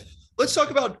company. Yeah. Let's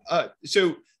talk about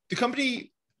so the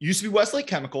company used to be Westlake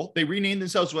Chemical. They renamed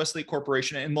themselves Westlake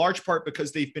Corporation in large part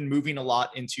because they've been moving a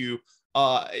lot into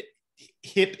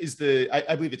HIP is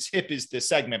I believe it's HIP is the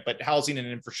segment, but housing and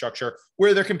infrastructure,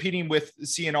 where they're competing with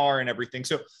CNR and everything.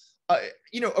 So,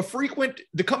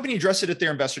 the company addressed it at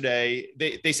their investor day.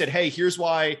 They said, hey, here's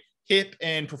why HIP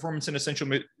and performance and essential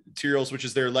materials, which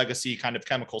is their legacy kind of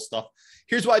chemical stuff.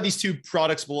 Here's why these two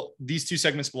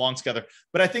segments belong together.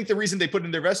 But I think the reason they put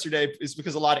in their investor day is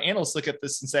because a lot of analysts look at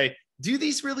this and say, do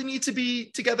these really need to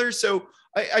be together? So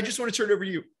I just want to turn it over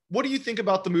to you. What do you think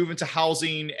about the move into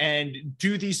housing, and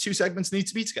do these two segments need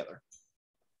to be together?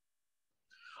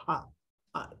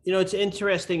 It's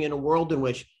interesting in a world in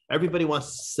which everybody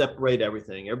wants to separate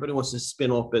everything. Everybody wants to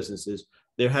spin off businesses.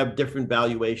 They have different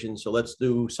valuations. So let's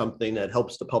do something that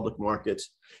helps the public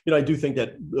markets. I do think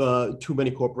that too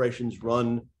many corporations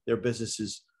run their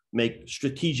businesses, make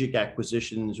strategic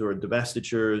acquisitions or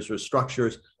divestitures or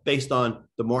structures based on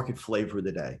the market flavor of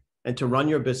the day. And to run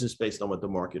your business based on what the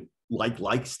market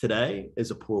likes today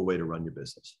is a poor way to run your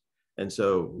business. And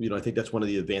so, I think that's one of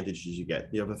the advantages you get.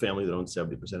 You have a family that owns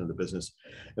 70% of the business,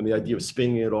 and the idea of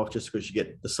spinning it off just because you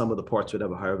get the sum of the parts would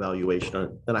have a higher valuation on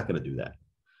it, they're not going to do that.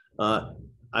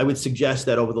 I would suggest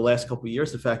that over the last couple of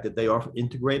years, the fact that they are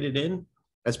integrated in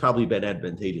has probably been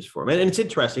advantageous for them. And it's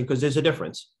interesting because there's a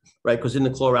difference, right? Because in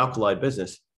the chlor-alkali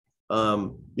business,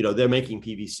 they're making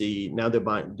PVC. Now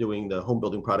they're doing the home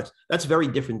building products. That's very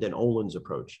different than Olin's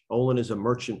approach. Olin is a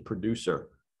merchant producer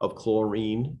of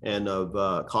chlorine and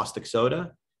of caustic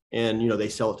soda, and they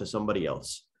sell it to somebody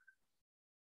else.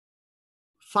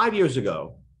 5 years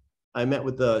ago, I met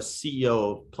with the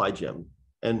CEO of Plygem,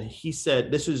 and he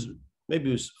said, maybe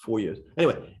it was 4 years.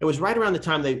 Anyway, it was right around the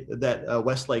time that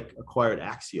Westlake acquired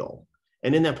Axiall.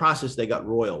 And in that process, they got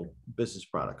Royal business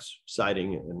products,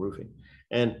 siding and roofing.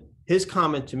 And his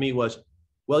comment to me was,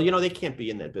 well, they can't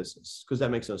be in that business because that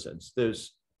makes no sense.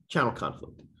 There's channel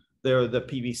conflict. They're the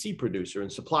PVC producer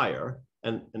and supplier,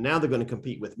 and now they're going to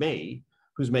compete with me,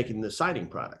 who's making the siding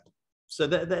product. So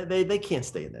they can't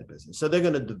stay in that business. So they're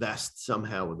going to divest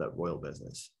somehow with that Royal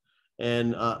business.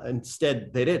 And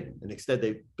instead they didn't. And instead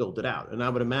they built it out. And I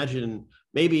would imagine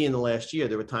maybe in the last year,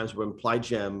 there were times when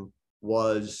Plygem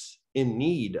was in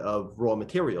need of raw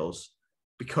materials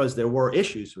because there were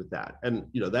issues with that. And,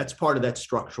 that's part of that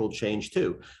structural change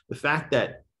too. The fact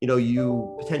that,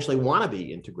 you potentially want to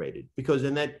be integrated, because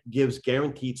then that gives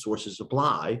guaranteed sources of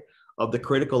supply of the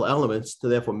critical elements to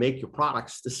therefore make your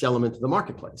products to sell them into the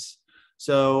marketplace.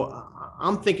 So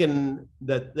I'm thinking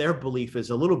that their belief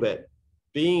is a little bit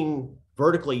being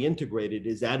vertically integrated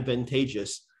is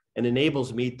advantageous and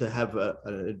enables me to have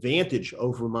an advantage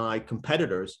over my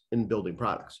competitors in building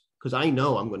products, because I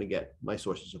know I'm going to get my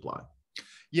source of supply.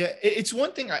 Yeah, it's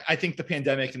one thing I think the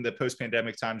pandemic and the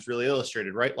post-pandemic times really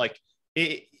illustrated, right? Like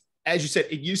as you said,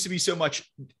 it used to be so much,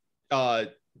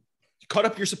 cut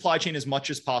up your supply chain as much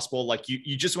as possible. Like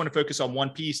you just want to focus on one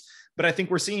piece. But I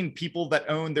think we're seeing people that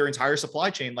own their entire supply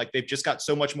chain, like they've just got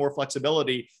so much more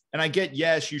flexibility. And I get,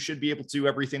 yes, you should be able to do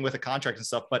everything with a contract and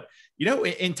stuff. But,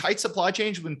 in tight supply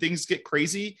chains, when things get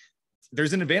crazy,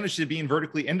 there's an advantage to being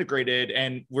vertically integrated.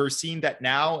 And we're seeing that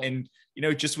now. And,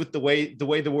 just with the way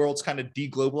the world's kind of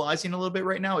deglobalizing a little bit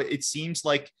right now, it seems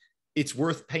like it's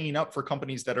worth paying up for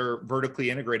companies that are vertically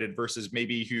integrated versus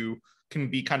maybe who can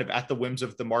be kind of at the whims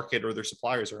of the market or their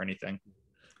suppliers or anything.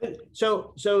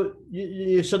 So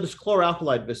this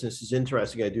chlor-alkali business is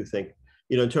interesting. I do think,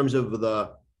 in terms of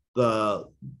the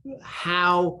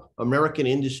how American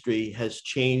industry has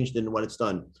changed and what it's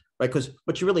done, right? Because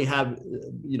what you really have,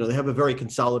 they have a very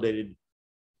consolidated,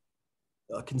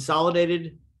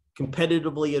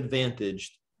 competitively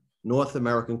advantaged North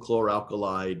American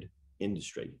chlor-alkali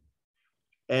industry.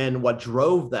 And what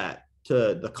drove that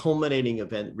to the culminating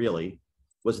event really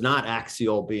was not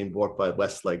Axiall being bought by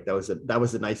Westlake. That was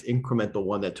a nice incremental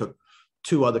one that took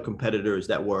two other competitors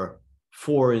that were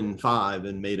 4 and 5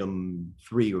 and made them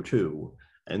 3 or 2.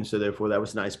 And so therefore that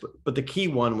was nice. But the key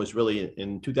one was really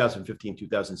in 2015,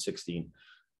 2016,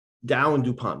 Dow and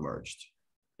DuPont merged.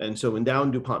 And so when Dow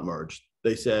and DuPont merged,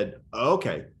 they said,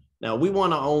 okay, now we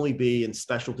want to only be in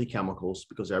specialty chemicals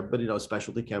because everybody knows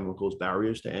specialty chemicals,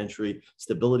 barriers to entry,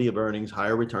 stability of earnings,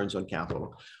 higher returns on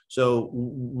capital. So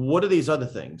what are these other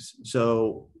things?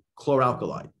 So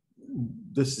chlor-alkali,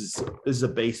 this is a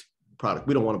base product.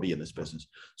 We don't want to be in this business.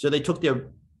 So they took their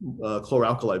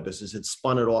chlor-alkali business and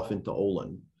spun it off into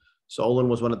Olin. So Olin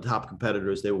was one of the top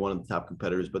competitors. They were one of the top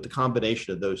competitors, but the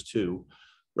combination of those two,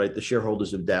 right? The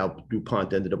shareholders of Dow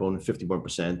DuPont ended up owning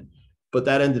 51%, but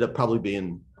that ended up probably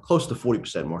being close to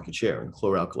 40% market share in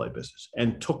chlor-alkali business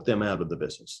and took them out of the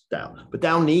business, Dow. But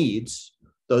Dow needs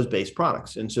those base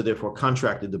products. And so therefore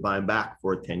contracted to buy them back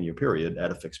for a 10-year period at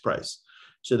a fixed price.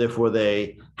 So therefore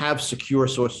they have secure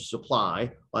source of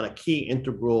supply on a key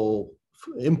integral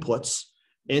inputs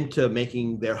into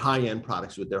making their high-end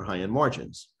products with their high-end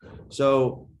margins.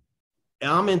 So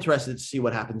I'm interested to see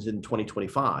what happens in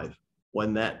 2025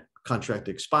 when that contract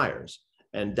expires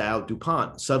and Dow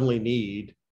DuPont suddenly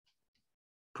need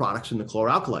products in the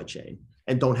chlor-alkali chain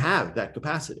and don't have that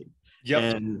capacity.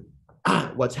 Yep. And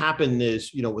what's happened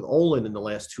is, with Olin in the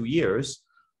last 2 years,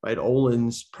 right?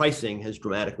 Olin's pricing has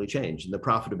dramatically changed and the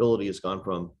profitability has gone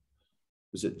from,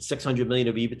 was it 600 million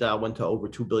of EBITDA went to over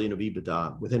 2 billion of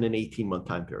EBITDA within an 18-month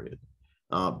time period,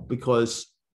 because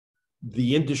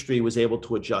the industry was able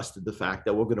to adjust to the fact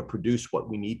that we're going to produce what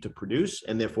we need to produce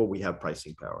and therefore we have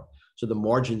pricing power. So the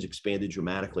margins expanded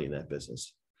dramatically in that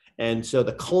business. And so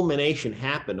the culmination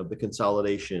happened of the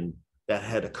consolidation that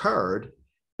had occurred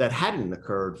that hadn't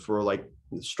occurred for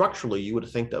structurally, you would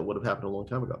think that would have happened a long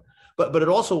time ago. But it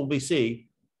also will be see,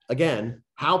 again,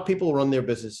 how people run their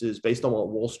businesses based on what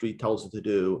Wall Street tells them to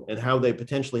do and how they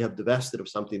potentially have divested of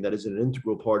something that is an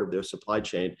integral part of their supply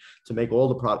chain to make a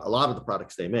lot of the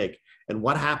products they make. And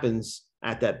what happens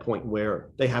at that point where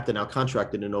they have to now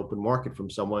contract in an open market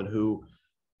from someone who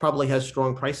probably has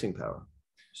strong pricing power.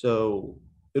 So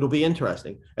it'll be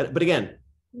interesting. But again,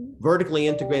 vertically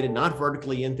integrated, not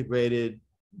vertically integrated,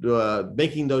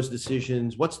 making those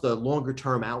decisions, what's the longer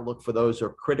term outlook for those are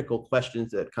critical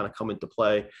questions that kind of come into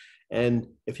play. And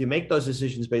if you make those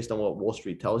decisions based on what Wall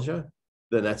Street tells you,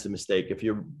 then that's a mistake. If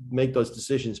you make those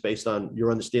decisions based on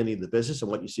your understanding of the business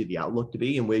and what you see the outlook to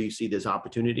be and where you see there's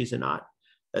opportunities or not,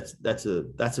 that's a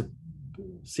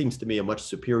seems to me a much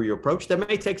superior approach. That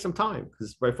may take some time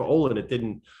because right for Olin, it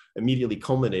didn't immediately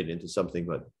culminate into something,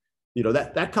 but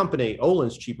that company,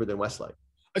 Olin's cheaper than Westlake.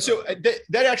 So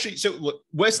that actually, so look,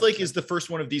 Westlake is the first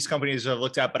one of these companies I've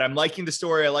looked at, but I'm liking the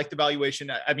story. I like the valuation.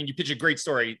 I mean, you pitch a great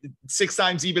story, 6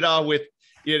 times EBITDA with,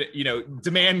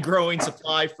 demand growing,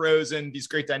 supply frozen, these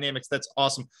great dynamics. That's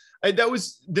awesome. That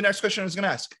was the next question I was going to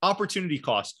ask. Opportunity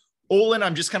cost. Olin,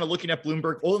 I'm just kind of looking at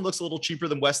Bloomberg. Olin looks a little cheaper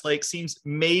than Westlake, seems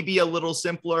maybe a little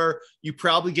simpler. You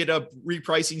probably get a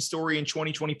repricing story in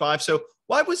 2025. So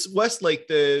why was Westlake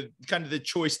the kind of the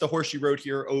choice, the horse you rode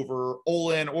here over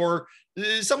Olin or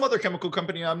some other chemical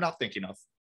company I'm not thinking of?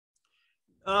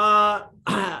 I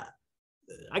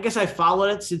guess I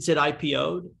followed it since it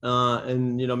IPO'd,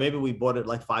 and maybe we bought it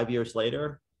like 5 years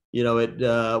later.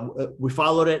 We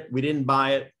followed it, we didn't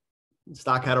buy it.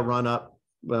 Stock had a run up,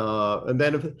 and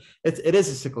then it is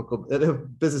a cyclical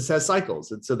business, has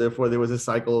cycles, and so therefore there was a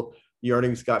cycle. The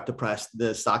earnings got depressed,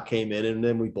 the stock came in, and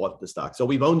then we bought the stock. So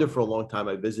we've owned it for a long time.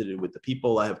 I visited with the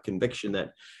people. I have conviction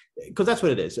that, because that's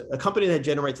what it is, a company that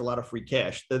generates a lot of free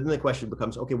cash. Then the question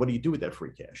becomes, okay, what do you do with that free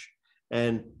cash?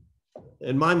 And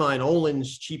in my mind,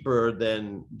 Olin's cheaper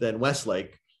than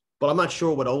Westlake, but I'm not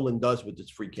sure what Olin does with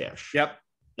its free cash. Yep.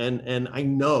 And I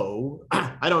know,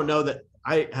 I don't know that,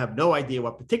 I have no idea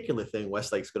what particular thing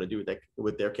Westlake's going to do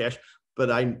with their cash, but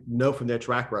I know from their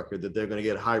track record that they're going to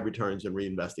get high returns in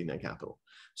reinvesting that capital.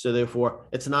 So therefore,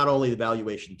 it's not only the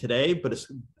valuation today, but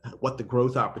it's what the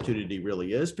growth opportunity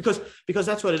really is, because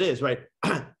that's what it is, right?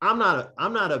 I'm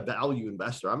not a value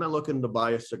investor. I'm not looking to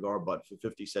buy a cigar butt for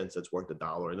 50 cents that's worth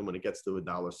 $1, and then when it gets to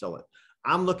 $1, sell it.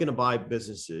 I'm looking to buy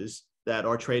businesses that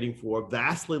are trading for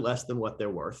vastly less than what they're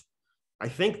worth. I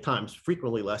think times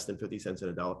frequently less than 50 cents in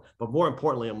a dollar. But more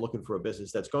importantly, I'm looking for a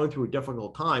business that's going through a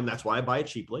difficult time. That's why I buy it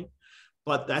cheaply.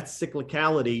 But that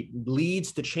cyclicality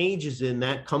leads to changes in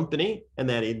that company and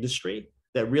that industry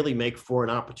that really make for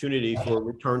an opportunity for a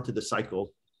return to the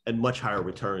cycle and much higher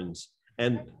returns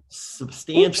and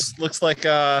substantial. Oops, looks like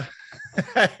I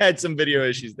had some video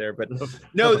issues there, but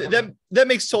no, that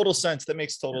makes total sense. That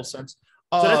makes total sense.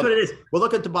 So that's what it is. We're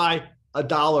looking to buy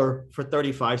 $1 for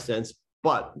 35 cents,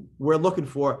 but we're looking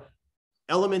for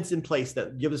elements in place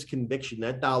that give us conviction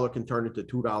that dollar can turn into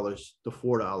 $2 to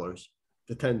 $4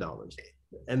 to $10.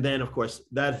 And then, of course,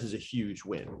 that is a huge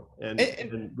win.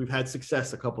 And we've had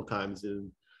success a couple of times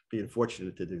in being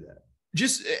fortunate to do that.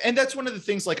 And that's one of the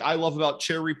things like I love about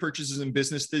share repurchases in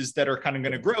businesses that are kind of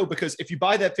going to grow, because if you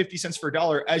buy that 50 cents for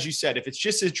 $1, as you said, if it's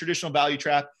just a traditional value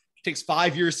trap, it takes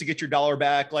 5 years to get your dollar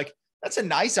back. Like that's a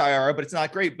nice IRR, but it's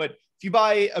not great. But if you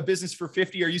buy a business for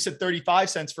 50, or you said 35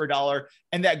 cents for $1,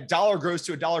 and that dollar grows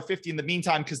to $1.50 in the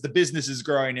meantime, because the business is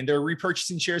growing and they're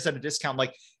repurchasing shares at a discount,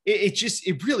 like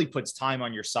it really puts time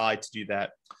on your side to do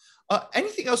that.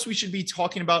 Anything else we should be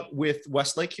talking about with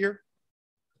Westlake here?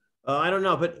 I don't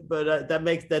know, but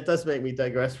that does make me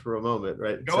digress for a moment,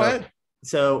 right? Go ahead.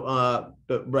 So,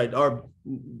 but right,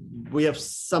 we have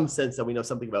some sense that we know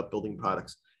something about building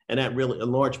products, and that really,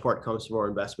 in large part, comes from our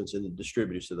investments in the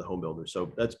distributors to the home builders.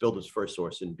 So that's Builders First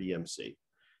Source in BMC,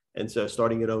 and so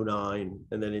starting in 2009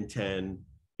 and then in 10,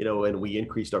 and we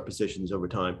increased our positions over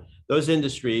time. Those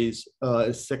industries,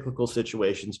 cyclical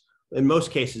situations, in most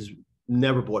cases,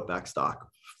 never bought back stock.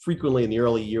 Frequently in the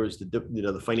early years,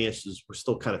 the finances were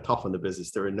still kind of tough on the business.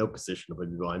 They're in no position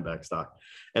of buying back stock.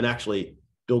 And actually,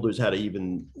 builders had to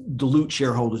even dilute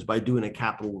shareholders by doing a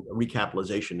capital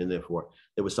recapitalization, and therefore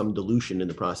there was some dilution in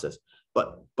the process.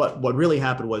 But what really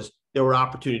happened was there were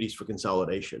opportunities for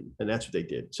consolidation, and that's what they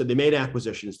did. So they made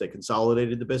acquisitions, they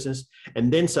consolidated the business,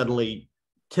 and then suddenly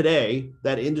today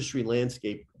that industry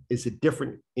landscape is a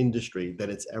different industry than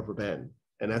it's ever been.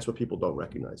 And that's what people don't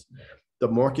recognize. The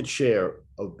market share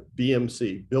of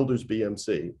BMC, Builders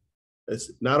BMC,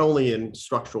 is not only in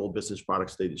structural business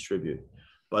products they distribute,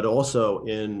 but also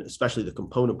in especially the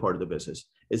component part of the business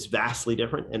is vastly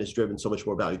different and has driven so much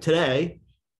more value. Today,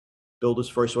 Builders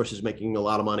First Source is making a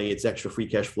lot of money. It's extra free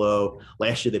cash flow.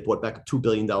 Last year, they bought back $2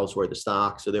 billion worth of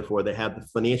stock. So therefore, they have the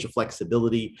financial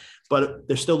flexibility, but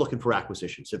they're still looking for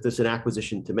acquisitions. If there's an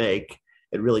acquisition to make,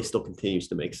 it really still continues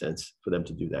to make sense for them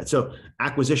to do that. So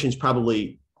acquisitions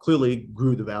probably clearly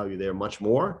grew the value there much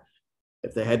more.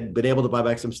 If they had been able to buy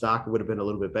back some stock, it would have been a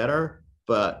little bit better,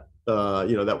 but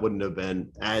that wouldn't have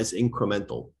been as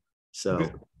incremental. So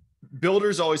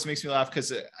Builders always makes me laugh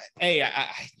because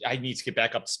I need to get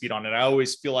back up to speed on it. I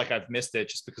always feel like I've missed it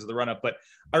just because of the run up. But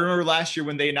I remember last year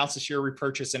when they announced the share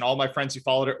repurchase, and all my friends who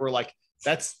followed it were like,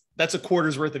 that's a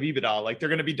quarter's worth of EBITDA. Like they're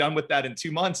going to be done with that in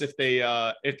 2 months if they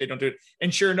don't do it.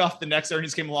 And sure enough, the next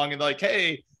earnings came along and they're like,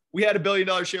 hey, we had $1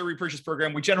 billion share repurchase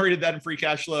program. We generated that in free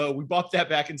cash flow. We bought that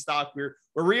back in stock. We're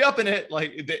re-upping it.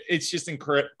 Like it's just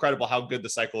incredible how good the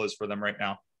cycle is for them right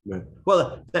now. Right.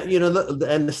 Well,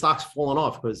 and the stock's fallen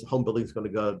off because home building is going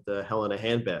to go to hell in a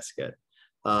handbasket.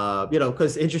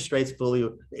 Because interest rates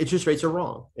are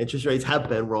wrong. Interest rates have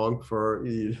been wrong for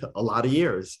a lot of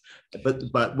years,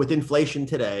 but with inflation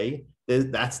today,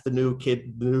 that's the new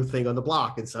thing on the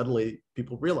block, and suddenly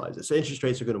people realize it. So interest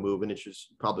rates are going to move, and interest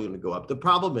is probably going to go up. The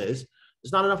problem is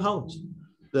there's not enough homes.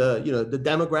 The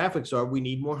demographics are we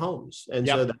need more homes, and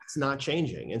so that's not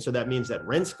changing. And so that means that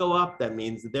rents go up. That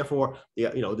means that therefore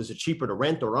there's a cheaper to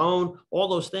rent or own. All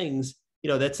those things.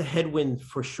 That's a headwind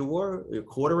for sure, a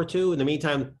quarter or two. In the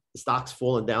meantime, the stock's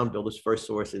fallen down, Builders First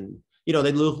Source, and,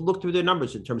 they look through their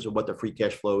numbers in terms of what their free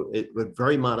cash flow, with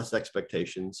very modest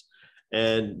expectations.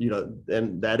 And,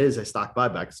 and that is a stock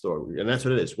buyback story. And that's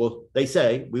what it is. Well, they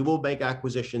say we will make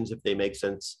acquisitions if they make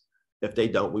sense. If they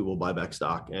don't, we will buy back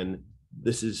stock. And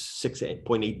this is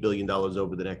 $8.8 billion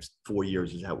over the next 4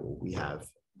 years is how we have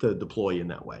to deploy in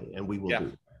that way. And we will do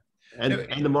it.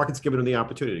 And the market's given them the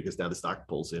opportunity because now the stock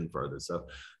pulls in further. So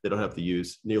they don't have to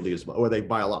use nearly as much, or they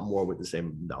buy a lot more with the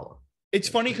same dollar. It's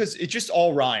funny because it just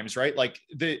all rhymes, right? Like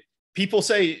the people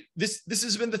say this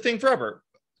has been the thing forever.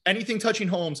 anything touching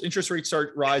homes, interest rates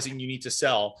start rising, you need to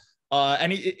sell.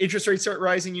 Any interest rates start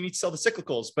rising, you need to sell the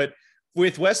cyclicals. But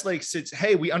with Westlake, it's,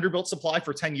 hey, we underbuilt supply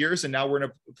for 10 years, and now we're in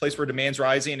a place where demand's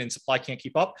rising and supply can't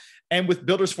keep up. And with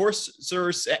builders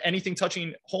forcers, anything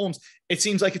touching homes, it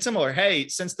seems like it's similar. Hey,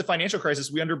 since the financial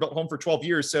crisis, we underbuilt home for 12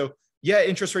 years. So yeah,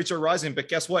 interest rates are rising, but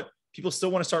guess what? People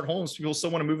still want to start homes. People still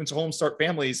want to move into homes, start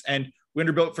families, and we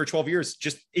underbuilt for 12 years.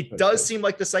 Just, it does seem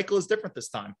like the cycle is different this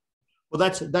time. Well,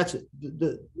 that's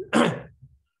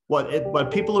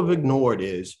what people have ignored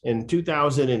is in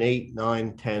 2008,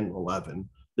 9, 10, 11,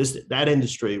 that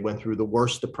industry went through the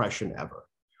worst depression ever.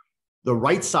 The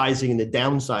right sizing and the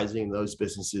downsizing of those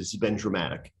businesses has been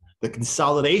dramatic. The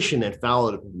consolidation that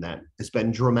followed from that has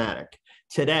been dramatic.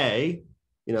 Today,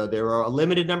 there are a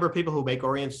limited number of people who make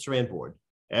oriented strand board.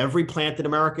 Every plant in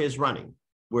America is running.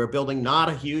 We're building not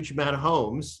a huge amount of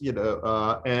homes,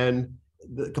 and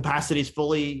the capacity is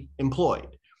fully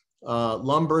employed.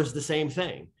 Lumber is the same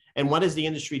thing. And what is the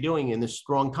industry doing in the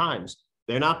strong times?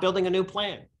 They're not building a new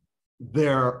plant.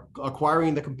 They're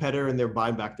acquiring the competitor and they're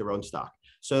buying back their own stock.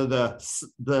 So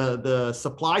the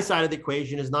supply side of the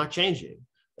equation is not changing,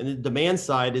 and the demand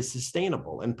side is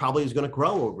sustainable and probably is going to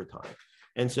grow over time.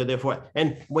 And so therefore,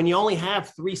 and when you only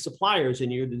have 3 suppliers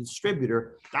and you're the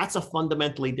distributor, that's a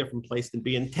fundamentally different place than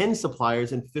being 10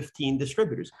 suppliers and 15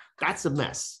 distributors. That's a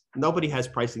mess. Nobody has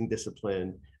pricing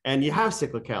discipline, and you have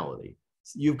cyclicality.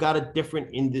 You've got a different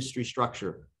industry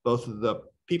structure, both of the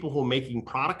people who are making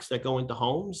products that go into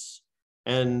homes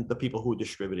and the people who are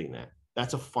distributing that.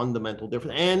 That's a fundamental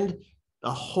difference. And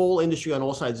the whole industry on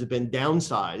all sides has been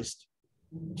downsized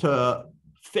to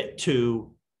fit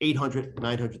to 800,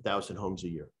 900,000 homes a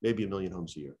year, maybe 1 million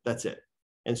homes a year. That's it.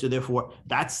 And so therefore,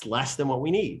 that's less than what we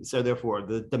need. So therefore,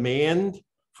 the demand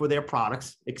for their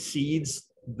products exceeds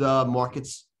the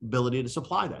market's ability to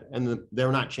supply that. And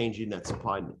they're not changing that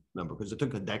supply number because it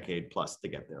took a decade plus to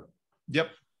get there. Yep.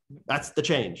 That's the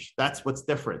change. That's what's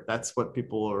different. That's what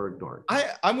people are ignoring.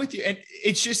 I'm with you. And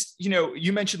it's just,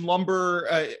 you mentioned lumber.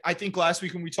 I think last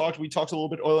week when we talked a little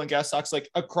bit oil and gas stocks, like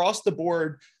across the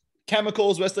board,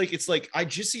 chemicals, Westlake, it's like, I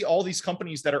just see all these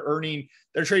companies that are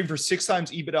trading for 6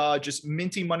 times EBITDA, just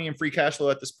minting money and free cash flow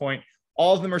at this point.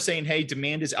 All of them are saying, hey,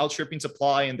 demand is outstripping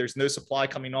supply and there's no supply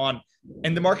coming on.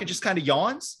 And the market just kind of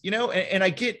yawns, and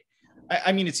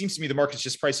I mean, it seems to me the market's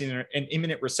just pricing an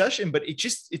imminent recession, but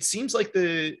it seems like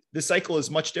the cycle is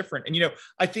much different. And,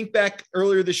 I think back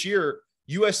earlier this year,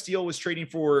 US Steel was trading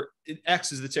for,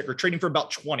 X is the ticker, trading for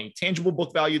about 20. Tangible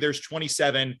book value, there's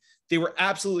 27. They were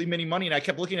absolutely minting money. And I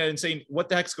kept looking at it and saying, what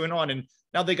the heck's going on? And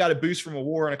now they got a boost from a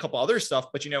war and a couple other stuff.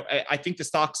 But, I think the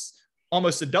stock's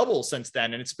almost a double since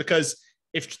then. And it's because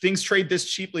if things trade this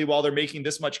cheaply while they're making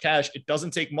this much cash, it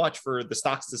doesn't take much for the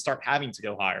stocks to start having to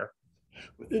go higher.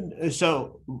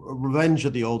 So revenge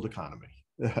of the old economy.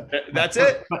 That's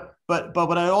it. But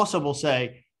what I also will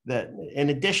say that in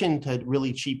addition to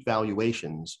really cheap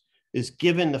valuations is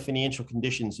given the financial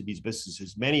conditions of these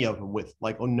businesses, many of them with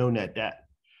like no net debt.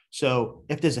 So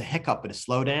if there's a hiccup and a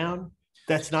slowdown,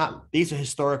 these are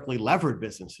historically levered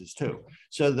businesses too.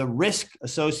 So the risk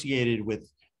associated with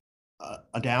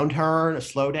a downturn, a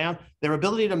slowdown, their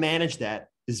ability to manage that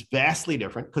is vastly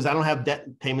different because I don't have debt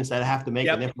payments that I have to make.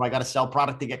 Yep. And therefore I got to sell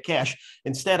product to get cash.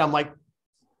 Instead, I'm like,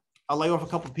 I'll lay off a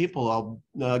couple of people.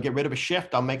 I'll get rid of a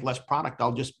shift. I'll make less product.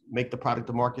 I'll just make the product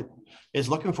the market is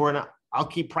looking for, and I'll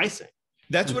keep pricing.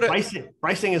 That's what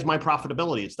pricing is my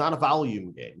profitability. It's not a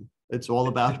volume game. It's all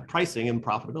about pricing and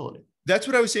profitability. That's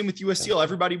what I was saying with US Steel.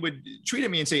 Everybody would tweet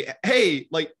at me and say, hey,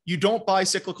 like you don't buy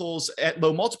cyclicals at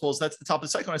low multiples. That's the top of the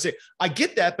cycle. And I say, I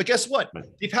get that, but guess what?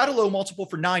 They've had a low multiple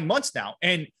for 9 months now.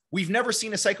 And we've never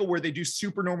seen a cycle where they do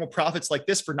super normal profits like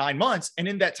this for 9 months. And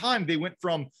in that time, they went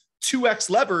from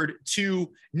 2x levered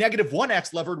to negative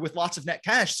 1x levered with lots of net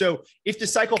cash. So if the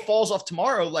cycle falls off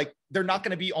tomorrow, like they're not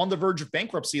going to be on the verge of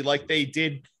bankruptcy like they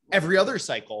did every other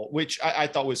cycle, which I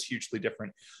thought was hugely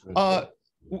different.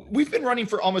 We've been running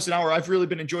for almost an hour. I've really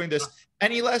been enjoying this.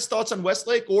 Any last thoughts on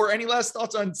Westlake or any last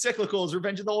thoughts on cyclicals,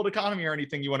 revenge of the old economy, or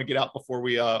anything you want to get out before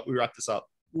we wrap this up?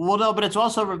 Well, no, but it's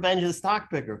also revenge of the stock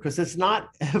picker because it's not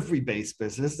every base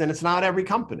business and it's not every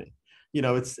company.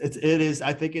 I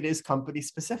think it is company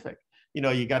specific.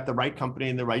 You got the right company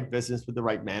in the right business with the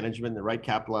right management, the right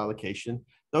capital allocation.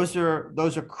 Those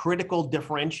are critical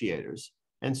differentiators.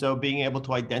 And so being able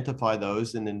to identify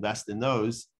those and invest in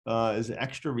those is an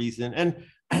extra reason. And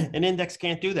an index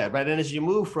can't do that, right? And as you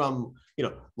move from,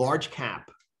 large cap,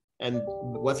 and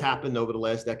what's happened over the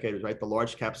last decade is, right, the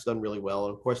large cap's done really well.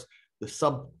 And of course, the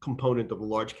subcomponent of the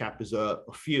large cap is a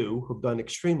few who've done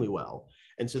extremely well.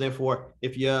 And so therefore,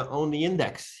 if you own the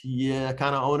index, you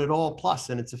kind of own it all plus,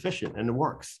 and it's efficient and it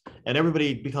works. And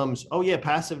everybody becomes, oh yeah,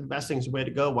 passive investing is the way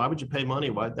to go. Why would you pay money?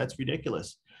 Why? That's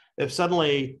ridiculous. If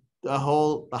suddenly the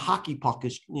hockey puck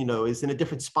is, is in a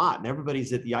different spot and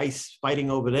everybody's at the ice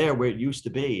fighting over there where it used to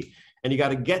be, and you got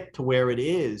to get to where it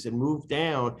is and move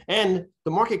down. And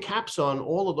the market caps on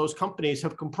all of those companies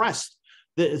have compressed.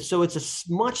 So it's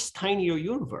a much tinier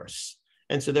universe.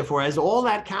 And so therefore, as all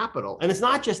that capital, and it's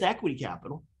not just equity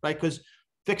capital, right? Because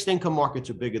fixed income markets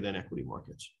are bigger than equity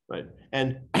markets, right?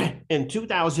 And in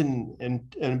 2000,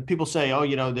 and people say,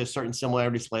 oh, there's certain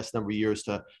similarities the last number of years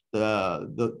to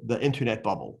the internet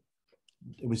bubble.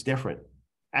 It was different.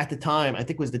 At the time, I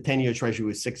think it was the 10-year treasury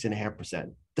was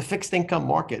 6.5%. The fixed income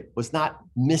market was not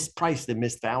mispriced and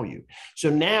missed value. So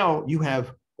now you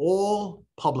have all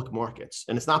public markets,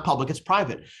 and it's not public, it's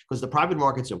private, because the private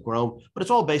markets have grown, but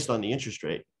it's all based on the interest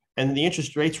rate, and the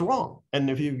interest rate's wrong. And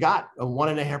if you've got a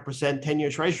 1.5% 10-year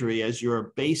treasury as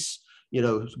your base,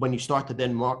 when you start to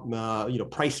then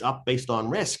price up based on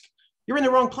risk, you're in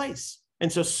the wrong place.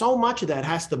 And so much of that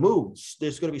has to move.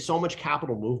 There's going to be so much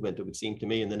capital movement, it would seem to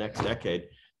me, in the next decade.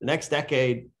 The next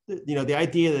decade, the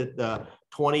idea that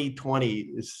 2020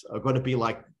 is going to be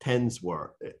like tens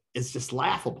were, it's just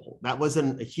laughable. That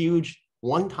wasn't a huge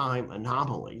one-time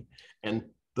anomaly. And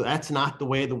that's not the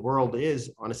way the world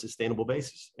is on a sustainable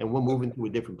basis. And we're moving to a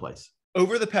different place.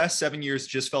 Over the past 7 years,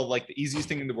 just felt like the easiest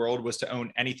thing in the world was to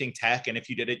own anything tech. And if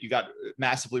you did it, you got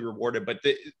massively rewarded. But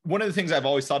one of the things I've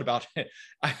always thought about,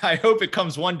 I hope it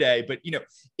comes one day, but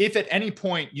if at any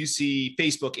point you see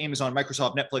Facebook, Amazon,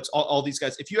 Microsoft, Netflix, all these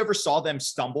guys, if you ever saw them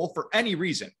stumble for any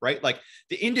reason, right? Like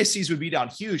the indices would be down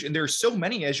huge. And there's so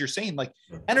many, as you're saying, like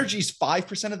energy's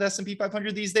 5% of the S&P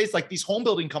 500 these days. Like these home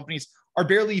building companies are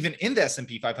barely even in the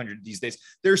S&P 500 these days.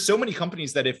 There's so many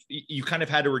companies that if you kind of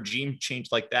had a regime change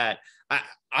like that,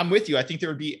 I'm with you. I think there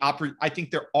would be, I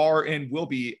think there are and will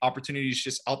be opportunities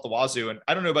just out the wazoo. And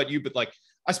I don't know about you, but like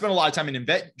I spent a lot of time in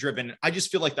event driven. I just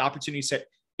feel like the opportunity set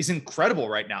is incredible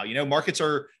right now. Markets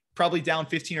are probably down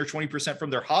 15 or 20% from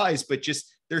their highs, but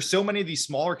just there's so many of these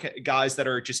smaller guys that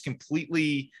are just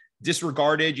completely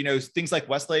disregarded, things like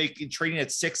Westlake trading at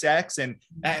 6X and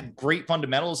have great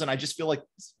fundamentals. And I just feel like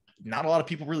not a lot of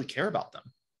people really care about them.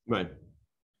 Right.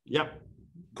 Yep.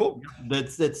 Cool.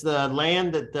 It's the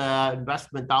land that the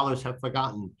investment dollars have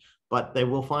forgotten, but they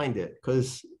will find it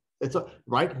because it's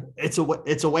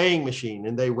a weighing machine,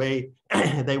 and they weigh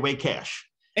cash.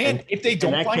 And if they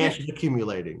don't find cash is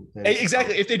accumulating.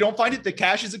 Exactly. If they don't find it, the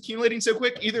cash is accumulating so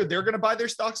quick, either they're going to buy their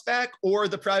stocks back, or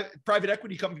the private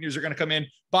equity companies are going to come in,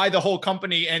 buy the whole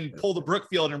company and pull the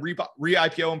Brookfield and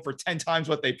re-IPO them for 10 times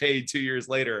what they paid 2 years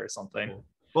later or something.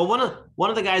 Well, one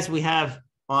of the guys we have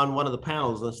on one of the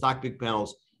panels, the Stock Big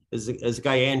panels, is a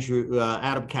guy,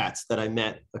 Adam Katz, that I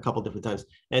met a couple different times.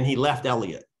 And he left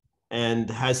Elliott and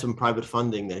has some private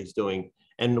funding that he's doing.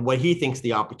 And what he thinks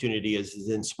the opportunity is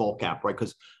in small cap, right?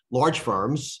 Because large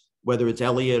firms, whether it's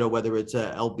Elliott or whether it's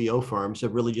LBO firms,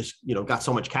 have really just, got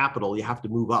so much capital, you have to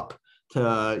move up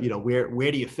to,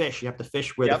 where do you fish? You have to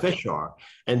fish where the fish are.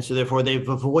 And so therefore they've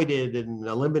avoided and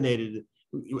eliminated,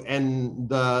 and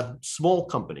the small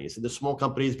companies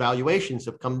valuations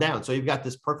have come down. So you've got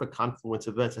this perfect confluence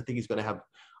of events. I think he's going to have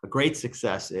a great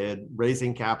success in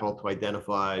raising capital to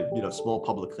identify, small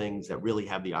public things that really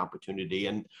have the opportunity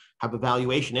and have a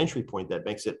valuation entry point that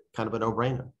makes it kind of a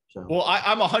no-brainer. So. Well,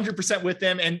 I'm 100% with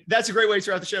them, and that's a great way to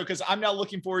start the show, because I'm now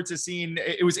looking forward to seeing.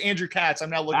 It was Andrew Katz. I'm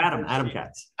now looking.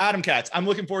 Adam Katz. I'm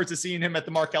looking forward to seeing him at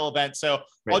the Markel event. So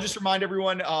great. I'll just remind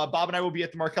everyone, Bob and I will be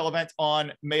at the Markel event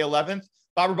on May 11th.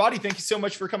 Bob Robotti, thank you so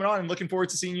much for coming on, and looking forward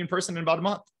to seeing you in person in about a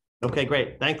month. Okay,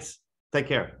 great. Thanks. Take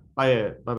care. Bye. Bye.